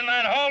trapped in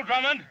that hole,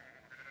 Drummond?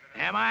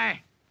 Am I?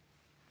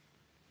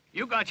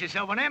 You got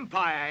yourself an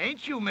empire,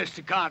 ain't you,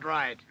 Mr.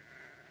 Cartwright?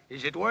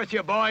 Is it worth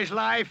your boy's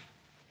life?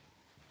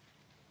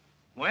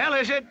 Well,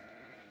 is it?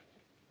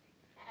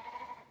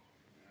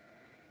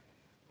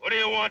 What do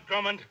you want,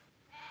 Drummond?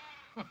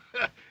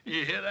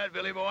 You hear that,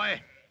 Billy boy?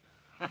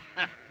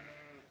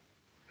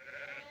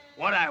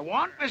 What I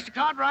want, Mr.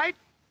 Cartwright?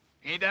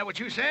 Ain't that what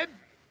you said?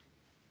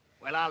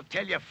 Well, I'll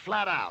tell you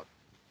flat out.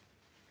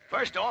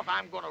 First off,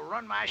 I'm gonna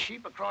run my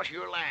sheep across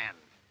your land.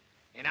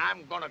 And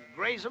I'm gonna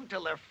graze them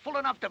till they're full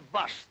enough to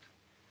bust.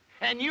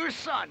 And your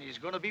son is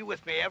gonna be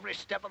with me every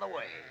step of the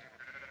way.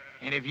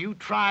 And if you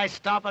try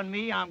stopping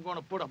me, I'm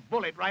gonna put a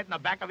bullet right in the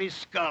back of his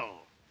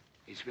skull.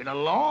 It's been a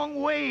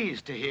long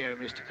ways to here,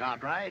 Mr.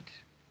 Cartwright.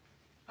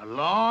 A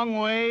long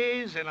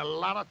ways and a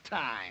lot of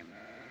time.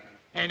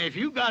 And if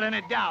you got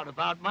any doubt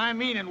about my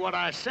meaning what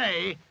I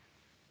say,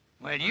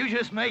 well, you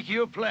just make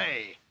your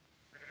play.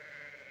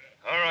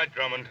 All right,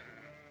 Drummond.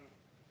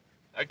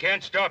 I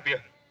can't stop you.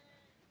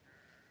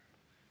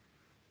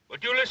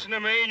 But you listen to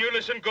me, and you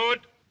listen good.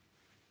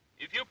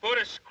 If you put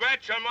a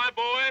scratch on my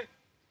boy,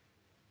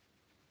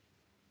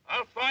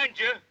 I'll find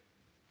you,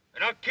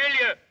 and I'll kill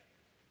you.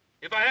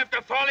 If I have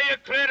to follow you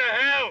clear to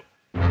hell.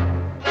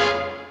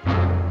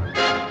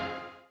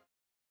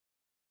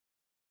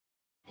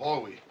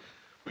 Paul,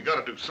 we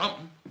gotta do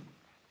something.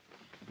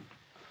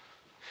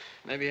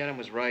 Maybe Adam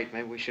was right.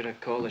 Maybe we should have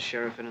called the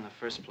sheriff in the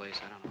first place.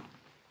 I don't know.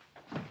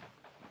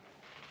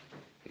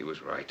 He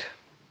was right.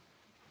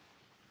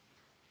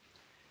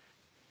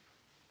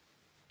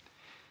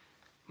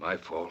 My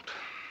fault.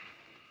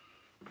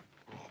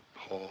 Oh,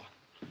 Paul.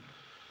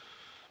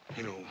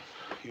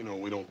 You know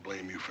we don't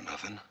blame you for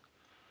nothing.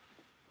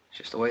 It's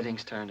just the way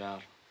things turned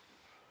out.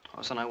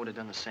 Hoss and I would have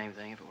done the same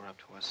thing if it were up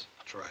to us.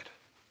 That's right.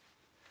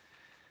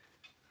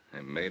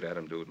 I made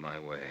Adam do it my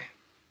way.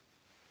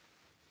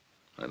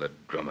 I let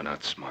Drummond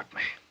outsmart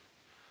me.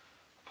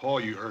 Paul,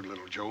 you heard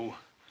little Joe.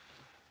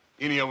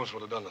 Any of us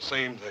would have done the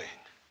same thing.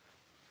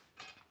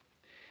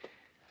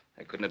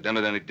 I couldn't have done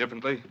it any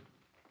differently.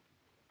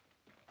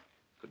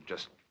 Couldn't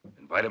just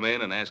invite him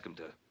in and ask him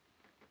to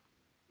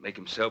make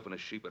himself and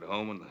his sheep at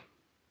home in the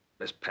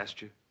best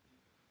pasture.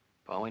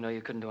 Paul, we know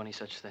you couldn't do any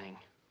such thing.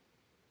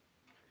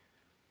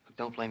 But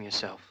don't blame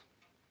yourself.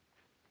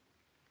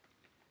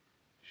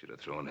 Should have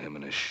thrown him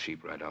and his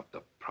sheep right off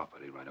the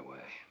property right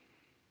away.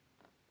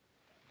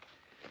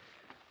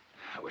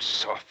 I was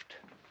soft.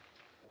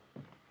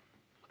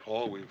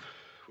 Paul, we've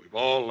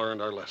all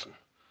learned our lesson.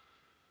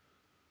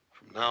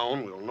 From now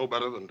on, we'll know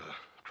better than to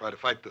try to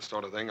fight this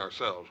sort of thing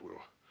ourselves.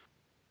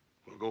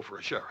 We'll go for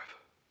a sheriff.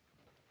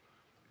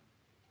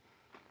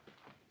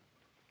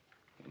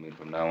 You mean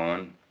from now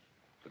on,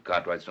 the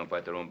Cartwrights don't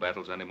fight their own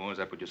battles anymore? Is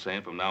that what you're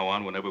saying? From now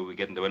on, whenever we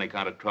get into any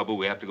kind of trouble,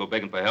 we have to go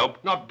begging for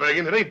help? Not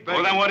begging. It ain't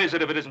begging. Well, then what is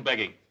it if it isn't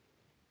begging?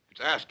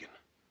 It's asking.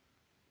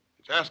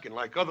 It's asking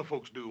like other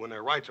folks do when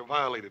their rights are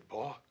violated,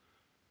 Paul.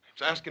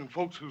 It's asking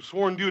folks whose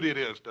sworn duty it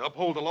is to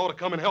uphold the law to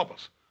come and help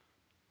us.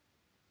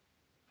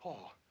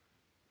 Paul,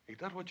 ain't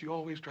that what you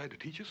always tried to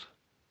teach us?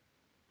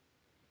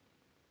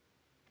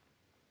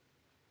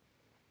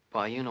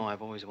 Pa, you know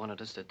I've always wanted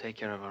us to take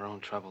care of our own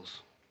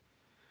troubles.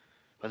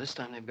 But this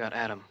time they've got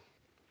Adam.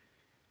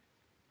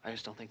 I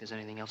just don't think there's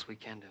anything else we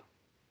can do.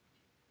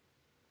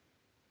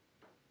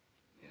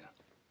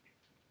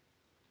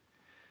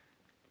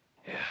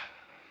 Yeah.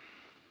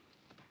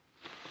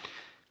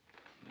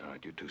 All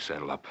right, you two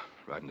saddle up.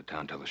 Ride into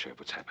town, tell the sheriff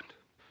what's happened.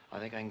 I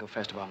think I can go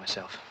fast about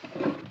myself.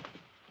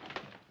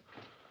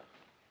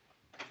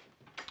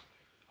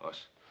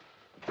 Hoss.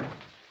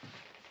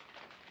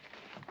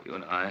 You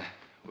and I,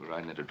 we're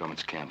riding into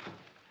Drummond's camp.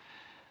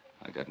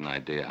 I got an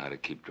idea how to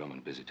keep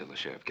Drummond busy till the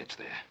sheriff gets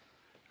there.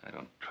 I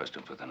don't trust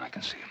him, but then I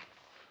can see him.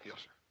 Yes,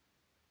 sir.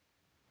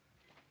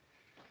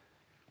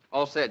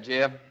 All set,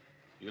 Jeb.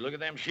 You look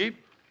at them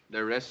sheep?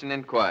 They're resting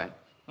and quiet.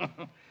 I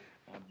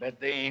bet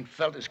they ain't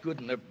felt as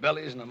good in their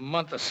bellies in a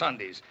month of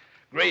Sundays,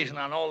 grazing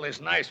on all this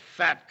nice,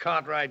 fat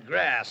Cartwright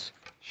grass.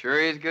 Sure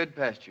is good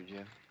pasture,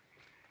 Jeb.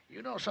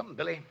 You know something,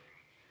 Billy?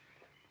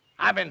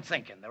 I've been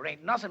thinking there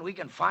ain't nothing we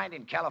can find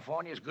in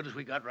California as good as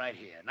we got right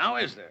here. Now,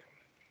 is there?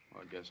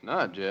 Well, I guess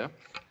not, Jeb.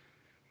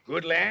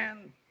 Good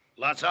land,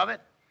 lots of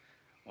it.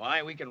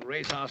 Why, we can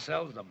raise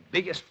ourselves the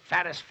biggest,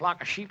 fattest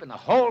flock of sheep in the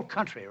whole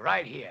country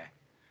right here.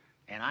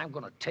 And I'm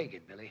gonna take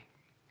it, Billy.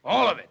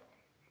 All of it.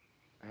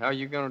 How are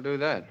you gonna do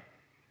that?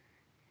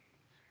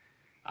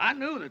 I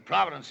knew that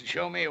Providence would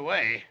show me a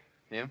way.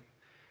 Him?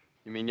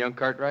 You mean young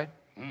Cartwright?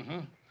 Mm-hmm.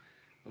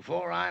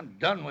 Before I'm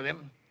done with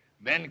him,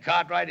 Ben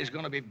Cartwright is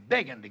going to be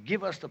begging to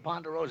give us the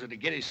Ponderosa to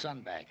get his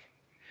son back.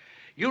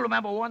 You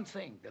remember one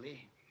thing,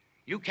 Billy.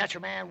 You catch a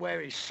man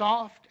where he's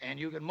soft, and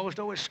you can most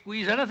always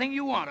squeeze anything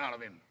you want out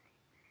of him.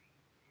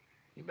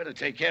 You better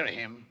take care of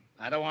him.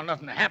 I don't want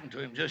nothing to happen to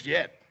him just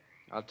yet.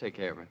 I'll take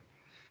care of him.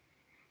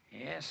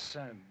 Yes,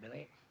 sir,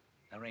 Billy.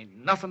 There ain't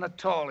nothing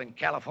at all in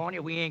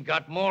California we ain't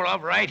got more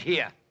of right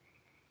here.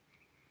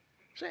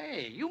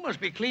 Say, you must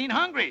be clean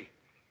hungry.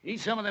 Eat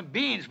some of them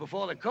beans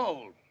before the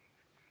cold.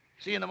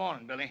 See you in the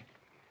morning, Billy.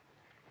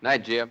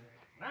 Night, Jeb.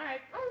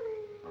 Night.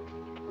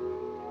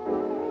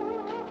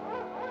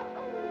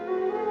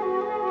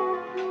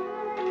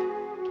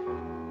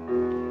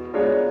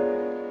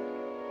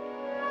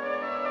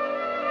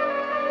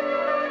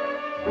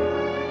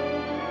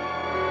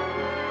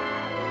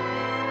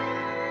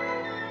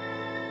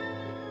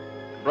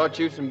 Brought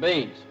you some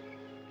beans.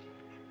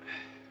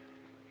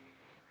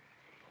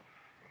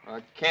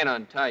 I can't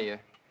untie you.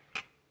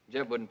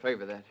 Jeb wouldn't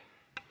favor that.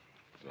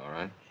 It's all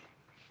right.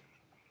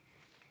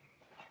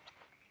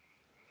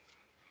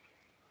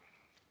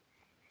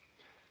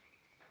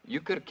 You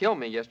could have killed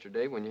me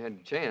yesterday when you had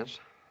the chance.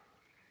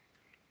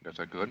 Guess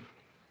I could.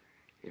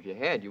 If you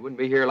had, you wouldn't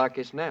be here like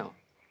this now.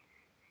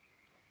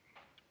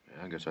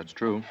 Yeah, I guess that's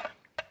true.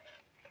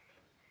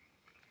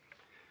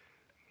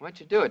 Why'd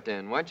you do it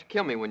then? Why'd you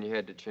kill me when you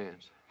had the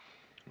chance?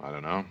 I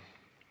don't know.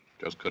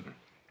 Just couldn't.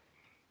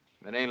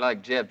 That ain't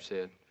like Jeb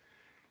said.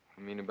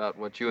 I mean about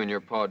what you and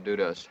your pa'd do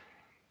to us.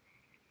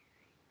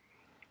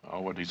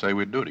 Oh, what'd he say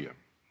we'd do to you?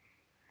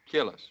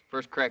 Kill us.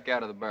 First crack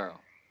out of the barrel.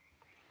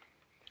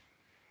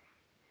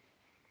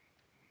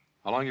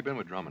 How long you been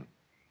with Drummond?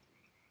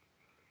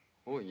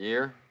 Oh, a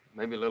year,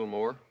 maybe a little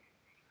more.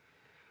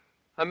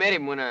 I met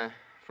him when I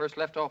first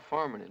left off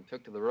farming and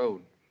took to the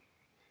road.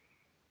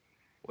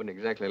 Wasn't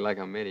exactly like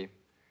I met him.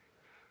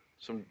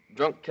 Some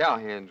drunk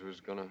cowhands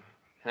was gonna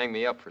hang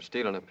me up for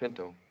stealing a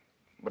pinto,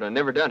 but I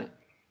never done it.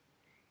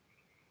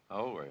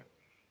 How old were you?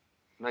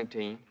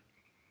 19.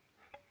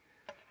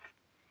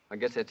 I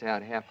guess that's how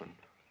it happened.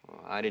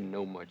 Well, I didn't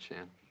know much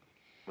then.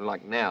 Well,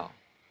 like now.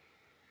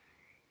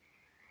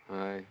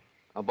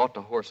 I bought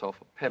the horse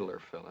off a peddler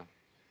fella,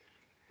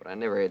 but I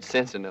never had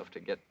sense enough to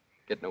get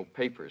no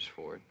papers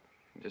for it.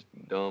 Just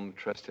dumb,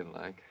 trusting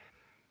like.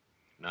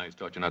 Now he's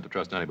taught you not to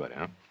trust anybody,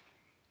 huh?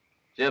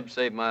 Jeb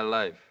saved my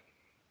life.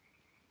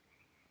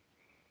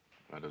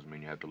 That doesn't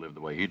mean you have to live the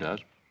way he does.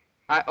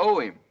 I owe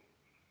him.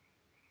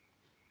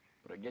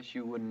 But I guess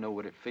you wouldn't know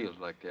what it feels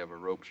like to have a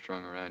rope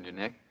strung around your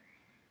neck.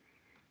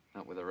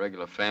 Not with a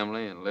regular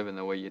family and living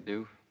the way you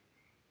do.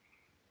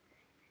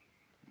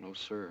 No,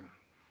 sir.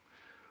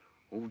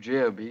 Old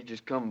Jeb, he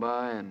just come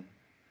by and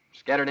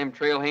scattered them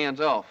trail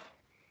hands off.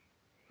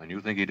 And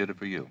you think he did it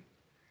for you?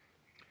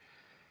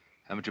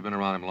 Haven't you been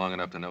around him long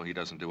enough to know he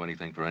doesn't do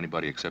anything for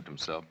anybody except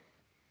himself?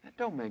 That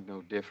don't make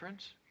no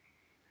difference.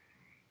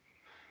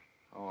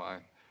 Oh,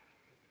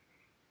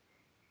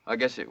 I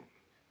guess it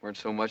weren't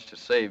so much to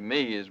save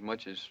me as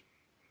much as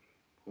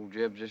old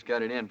Jeb just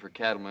got it in for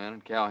cattlemen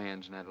and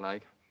cowhands and that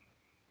like.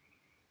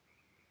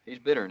 He's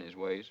bitter in his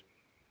ways,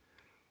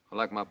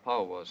 like my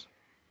pa was.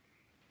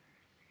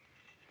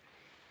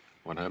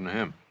 What happened to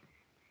him?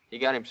 He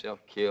got himself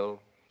killed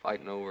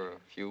fighting over a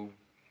few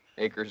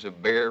acres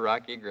of bare,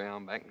 rocky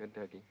ground back in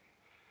Kentucky.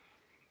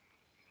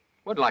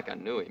 Wasn't like I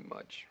knew him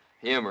much,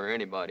 him or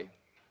anybody.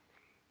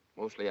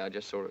 Mostly I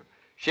just sort of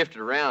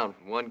shifted around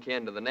from one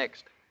kin to the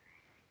next.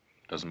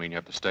 Doesn't mean you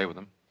have to stay with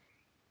him.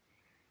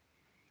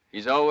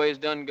 He's always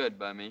done good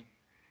by me.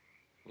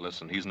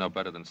 Listen, he's no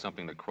better than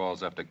something that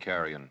crawls after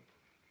carrion.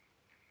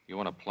 You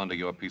want to plunder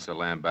your piece of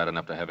land bad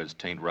enough to have his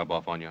taint rub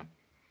off on you?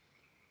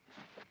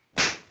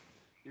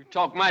 You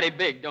talk mighty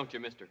big, don't you,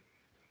 mister?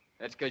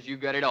 That's 'cause you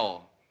got it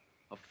all.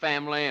 A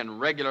family and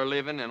regular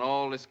living and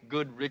all this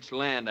good, rich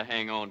land to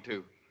hang on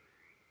to.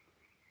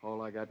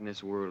 All I got in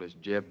this world is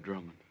Jeb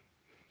Drummond.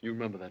 You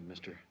remember that,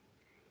 mister.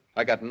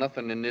 I got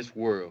nothing in this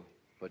world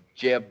but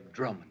Jeb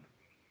Drummond.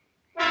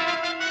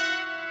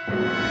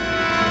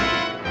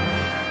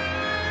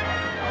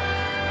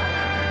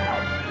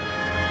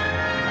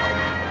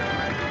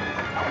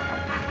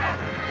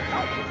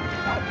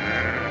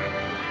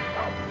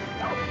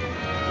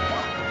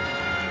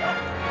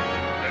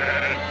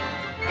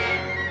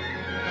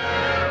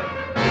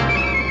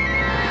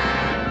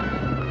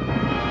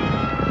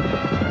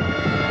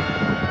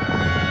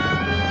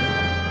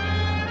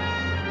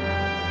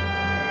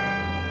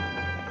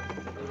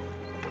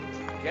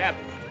 Jeb,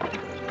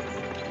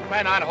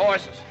 men on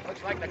horses.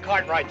 Looks like the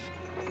Cartwrights.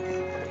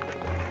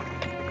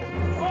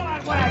 Hold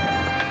on,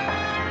 wagon!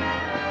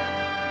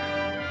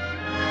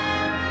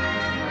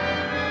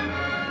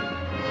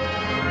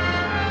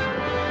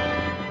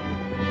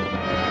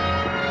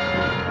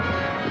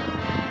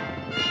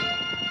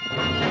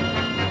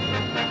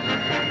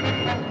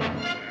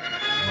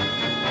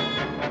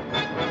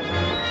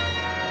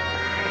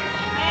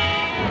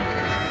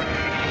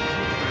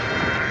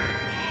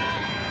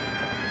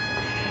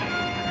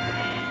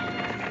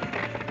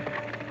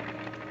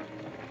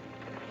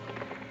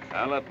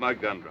 I left my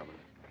gun, Drummond.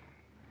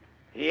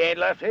 He ain't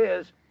left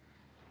his.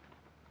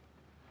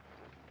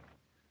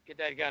 Get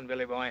that gun,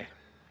 Billy boy.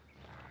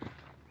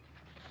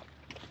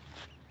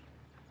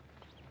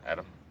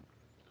 Adam.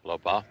 Hello,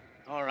 Pa.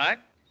 All right.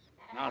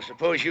 Now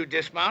suppose you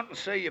dismount and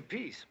say your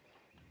piece.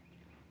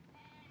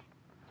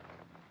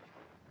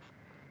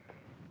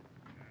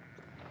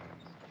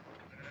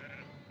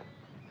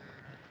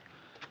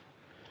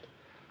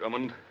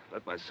 Drummond,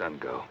 let my son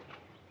go.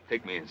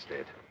 Take me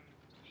instead.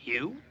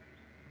 You?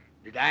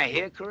 Did I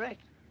hear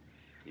correct?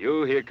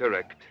 You hear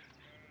correct.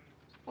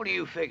 What are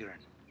you figuring?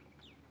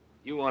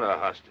 You want a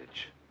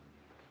hostage.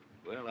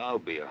 Well, I'll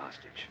be a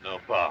hostage. No,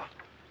 Pa.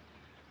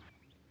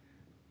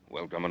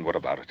 Well, Drummond, what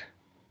about it?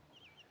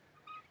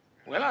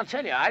 Well, I'll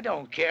tell you, I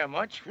don't care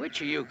much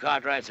which of you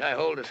Cartwrights I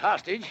hold as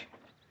hostage.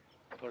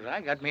 Because I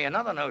got me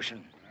another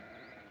notion.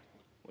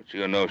 What's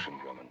your notion,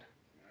 Drummond?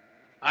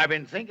 I've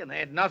been thinking they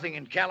had nothing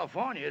in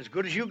California as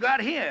good as you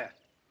got here.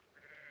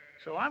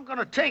 So I'm going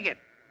to take it,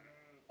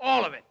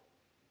 all of it,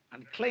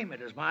 and claim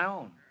it as my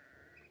own.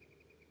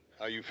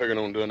 How you figuring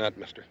on doing that,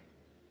 mister?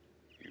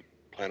 You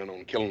planning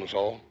on killing us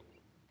all?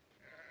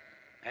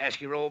 Ask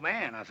your old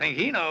man. I think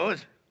he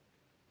knows.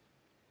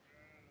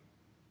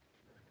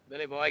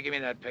 Billy boy, give me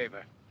that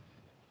paper.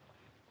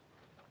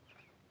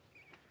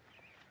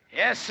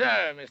 Yes,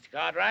 sir, Mr.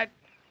 Cartwright.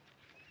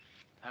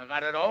 I've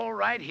got it all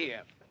right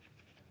here.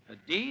 A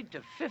deed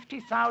to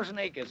 50,000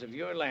 acres of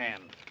your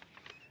land.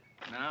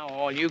 Now,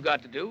 all you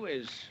got to do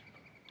is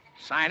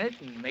sign it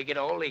and make it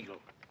all legal.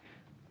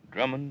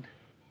 Drummond,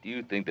 do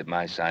you think that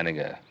my signing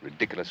a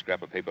ridiculous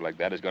scrap of paper like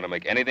that is going to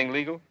make anything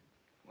legal?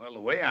 Well, the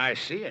way I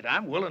see it,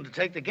 I'm willing to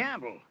take the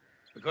gamble.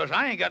 Because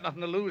I ain't got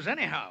nothing to lose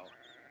anyhow.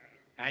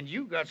 And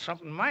you got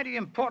something mighty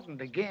important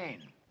to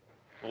gain.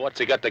 What's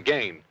he got to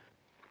gain?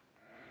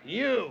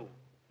 You.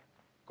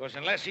 Because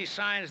unless he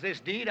signs this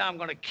deed, I'm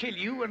going to kill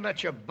you and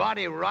let your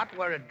body rot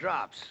where it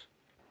drops.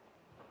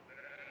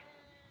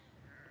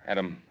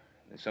 Adam,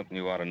 there's something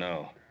you ought to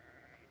know.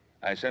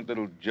 I sent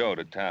little Joe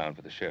to town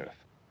for the sheriff.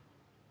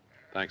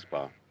 Thanks,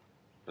 Pa.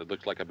 It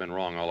looks like I've been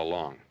wrong all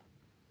along.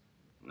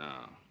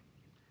 No,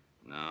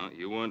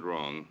 you weren't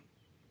wrong.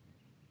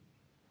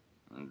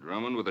 And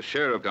Drummond, with the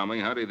sheriff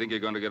coming, how do you think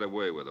you're going to get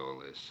away with all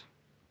this?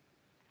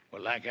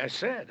 Well, like I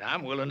said,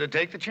 I'm willing to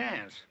take the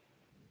chance.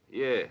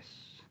 Yes,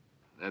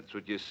 that's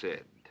what you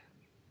said.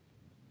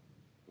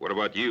 What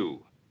about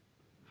you?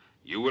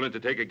 You willing to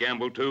take a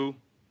gamble, too?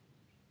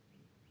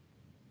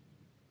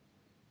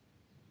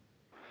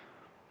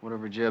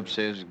 Whatever Jeb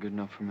says is good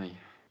enough for me.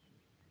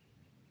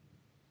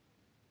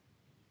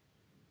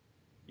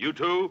 You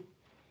too?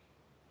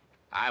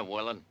 I'm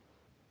willing.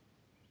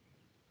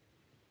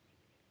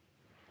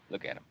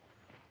 Look at him.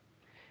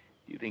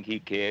 Do you think he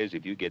cares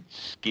if you get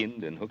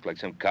skinned and hooked like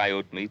some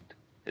coyote meat?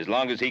 As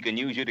long as he can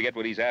use you to get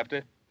what he's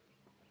after?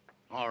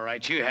 All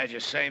right, you had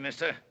your say,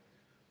 mister.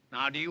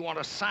 Now, do you want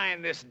to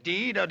sign this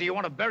deed, or do you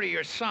want to bury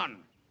your son?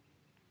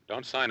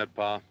 Don't sign it,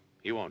 Pa.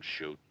 He won't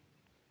shoot.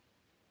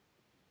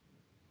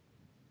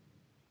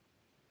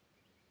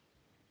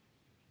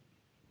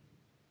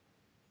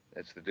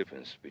 That's the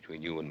difference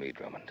between you and me,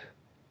 Drummond.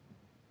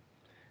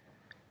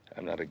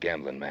 I'm not a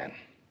gambling man.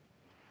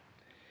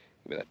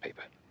 Give me that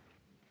paper.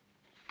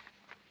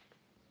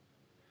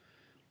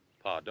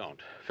 Pa, don't.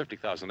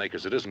 50,000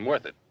 acres, it isn't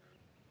worth it.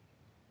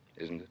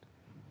 Isn't it?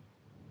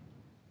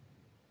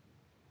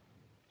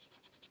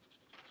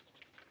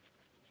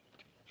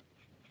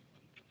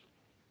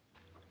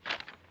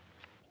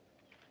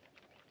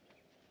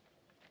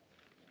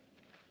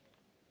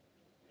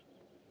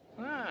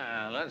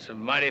 Well, that's a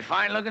mighty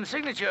fine-looking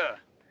signature.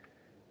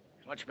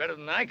 Much better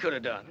than I could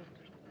have done.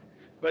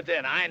 But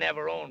then, I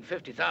never owned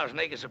 50,000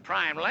 acres of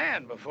prime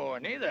land before,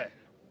 neither.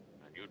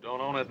 And you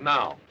don't own it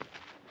now.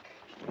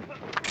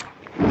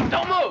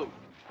 Don't move!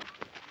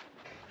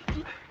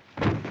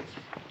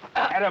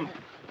 Adam!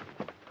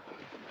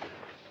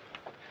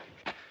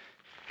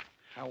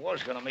 I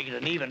was gonna make it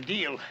an even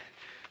deal.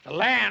 The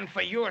land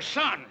for your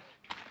son.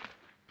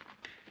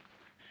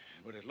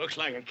 But it looks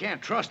like I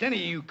can't trust any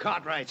of you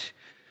Cartwrights.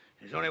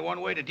 There's only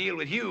one way to deal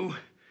with you.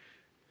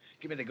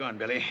 Give me the gun,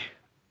 Billy.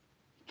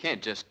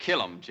 Can't just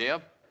kill him,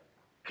 Jeb.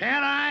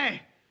 Can't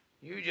I?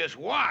 You just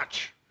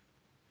watch.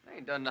 I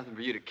ain't done nothing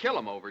for you to kill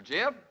him over,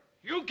 Jeb.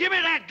 You give me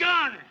that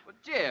gun! But,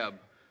 Jeb...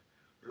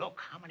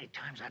 Look how many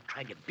times I've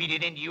tried to beat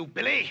it into you,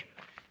 Billy.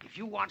 If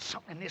you want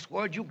something in this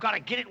world, you've got to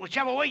get it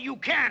whichever way you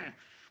can.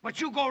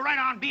 But you go right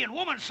on being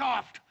woman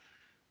soft.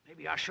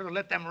 Maybe I should have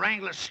let them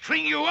wranglers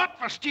string you up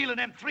for stealing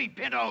them 3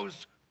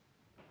 pintos.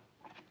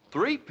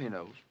 3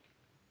 pintos?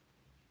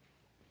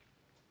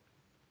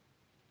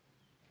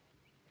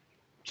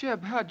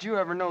 Jeb, how'd you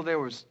ever know they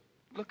was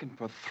looking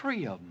for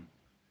 3 of them?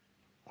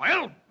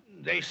 Well,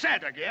 they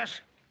said, I guess.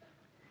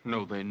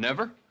 No, they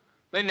never.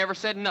 They never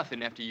said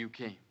nothing after you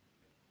came.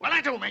 Well,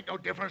 that don't make no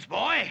difference,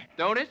 boy.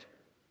 Don't it?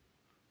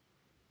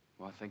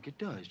 Well, I think it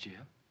does,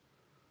 Jeb.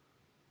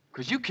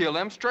 'Cause you killed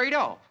them straight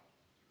off.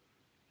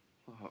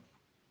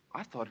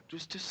 I thought it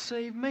was to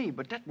save me,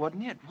 but that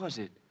wasn't it, was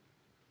it?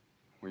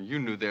 Well, you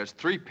knew there's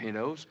 3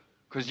 pintos,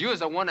 'cause you was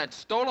the one that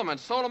stole them and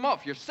sold them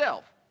off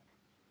yourself.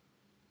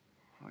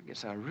 I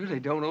guess I really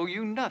don't owe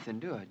you nothing,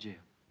 do I, Jim?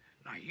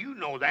 Now, you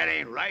know that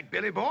ain't right,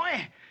 Billy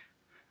boy.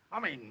 I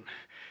mean,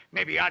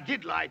 maybe I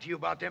did lie to you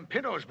about them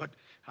pintos, but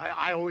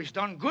I always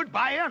done good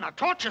by you, and I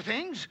taught you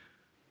things.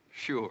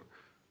 Sure.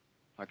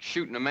 Like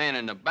shooting a man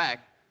in the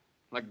back,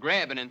 like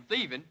grabbing and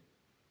thieving.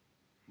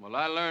 Well,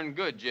 I learned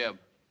good, Jeb.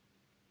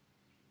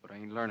 But I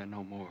ain't learning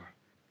no more.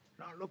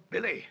 Now, look,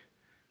 Billy.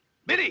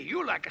 Billy,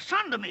 you're like a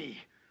son to me.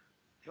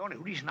 The only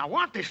reason I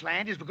want this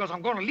land is because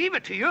I'm going to leave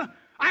it to you.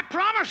 I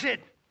promise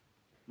it.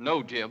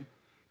 No, Jeb.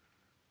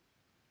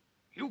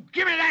 You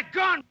give me that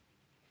gun!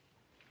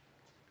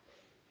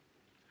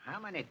 How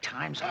many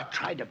times I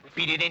tried to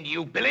beat it into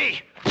you,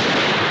 Billy?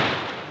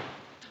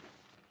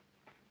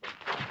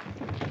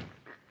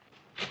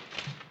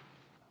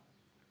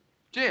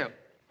 Jeb.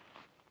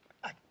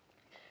 I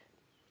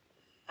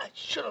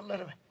should have let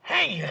him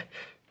hang you.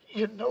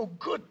 You're no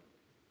good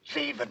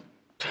thieving,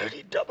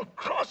 dirty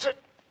double-crosser.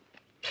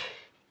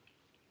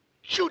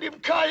 Shoot him,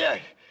 Kaya.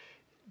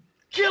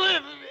 Kill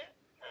him.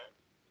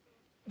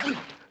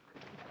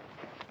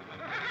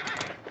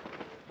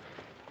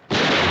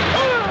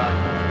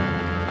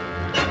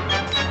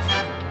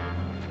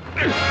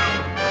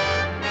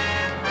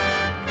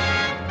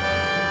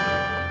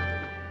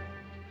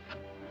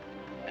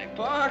 Hey,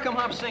 Pa, how come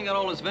Hopsing got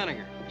all this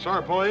vinegar?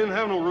 Sorry, Paul, you didn't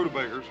have no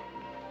rutabagas.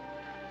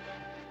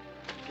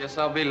 Guess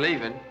I'll be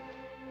leaving.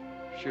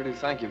 Sure do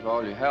thank you for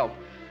all your help.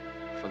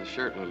 For the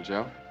shirt, little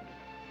Joe.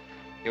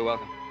 You're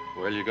welcome.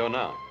 Where'll you go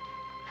now?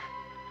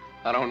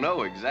 I don't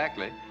know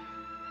exactly.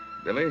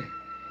 Billy, do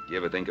you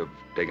ever think of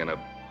taking up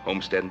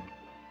homesteading?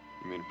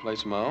 You mean a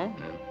place of my own?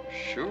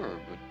 Yeah. Sure,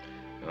 but...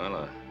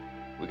 Well,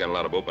 we got a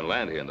lot of open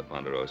land here in the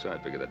Ponderosa. I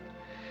figure that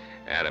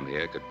Adam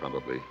here could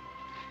probably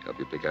help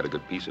you pick out a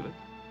good piece of it.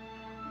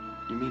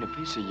 You mean a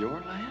piece of your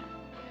land?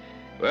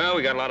 Well,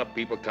 we got a lot of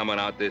people coming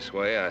out this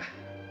way. I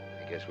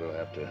guess we'll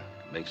have to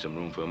make some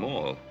room for them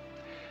all,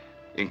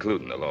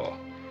 including the law.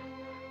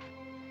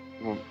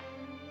 Well,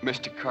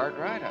 Mr.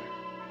 Cartwright,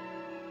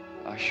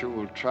 I sure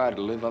will try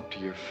to live up to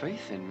your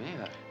faith in me.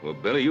 Well,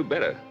 Billy, you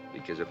better,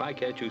 because if I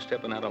catch you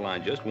stepping out of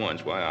line just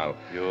once, why, I'll...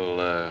 You'll,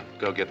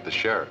 go get the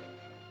sheriff.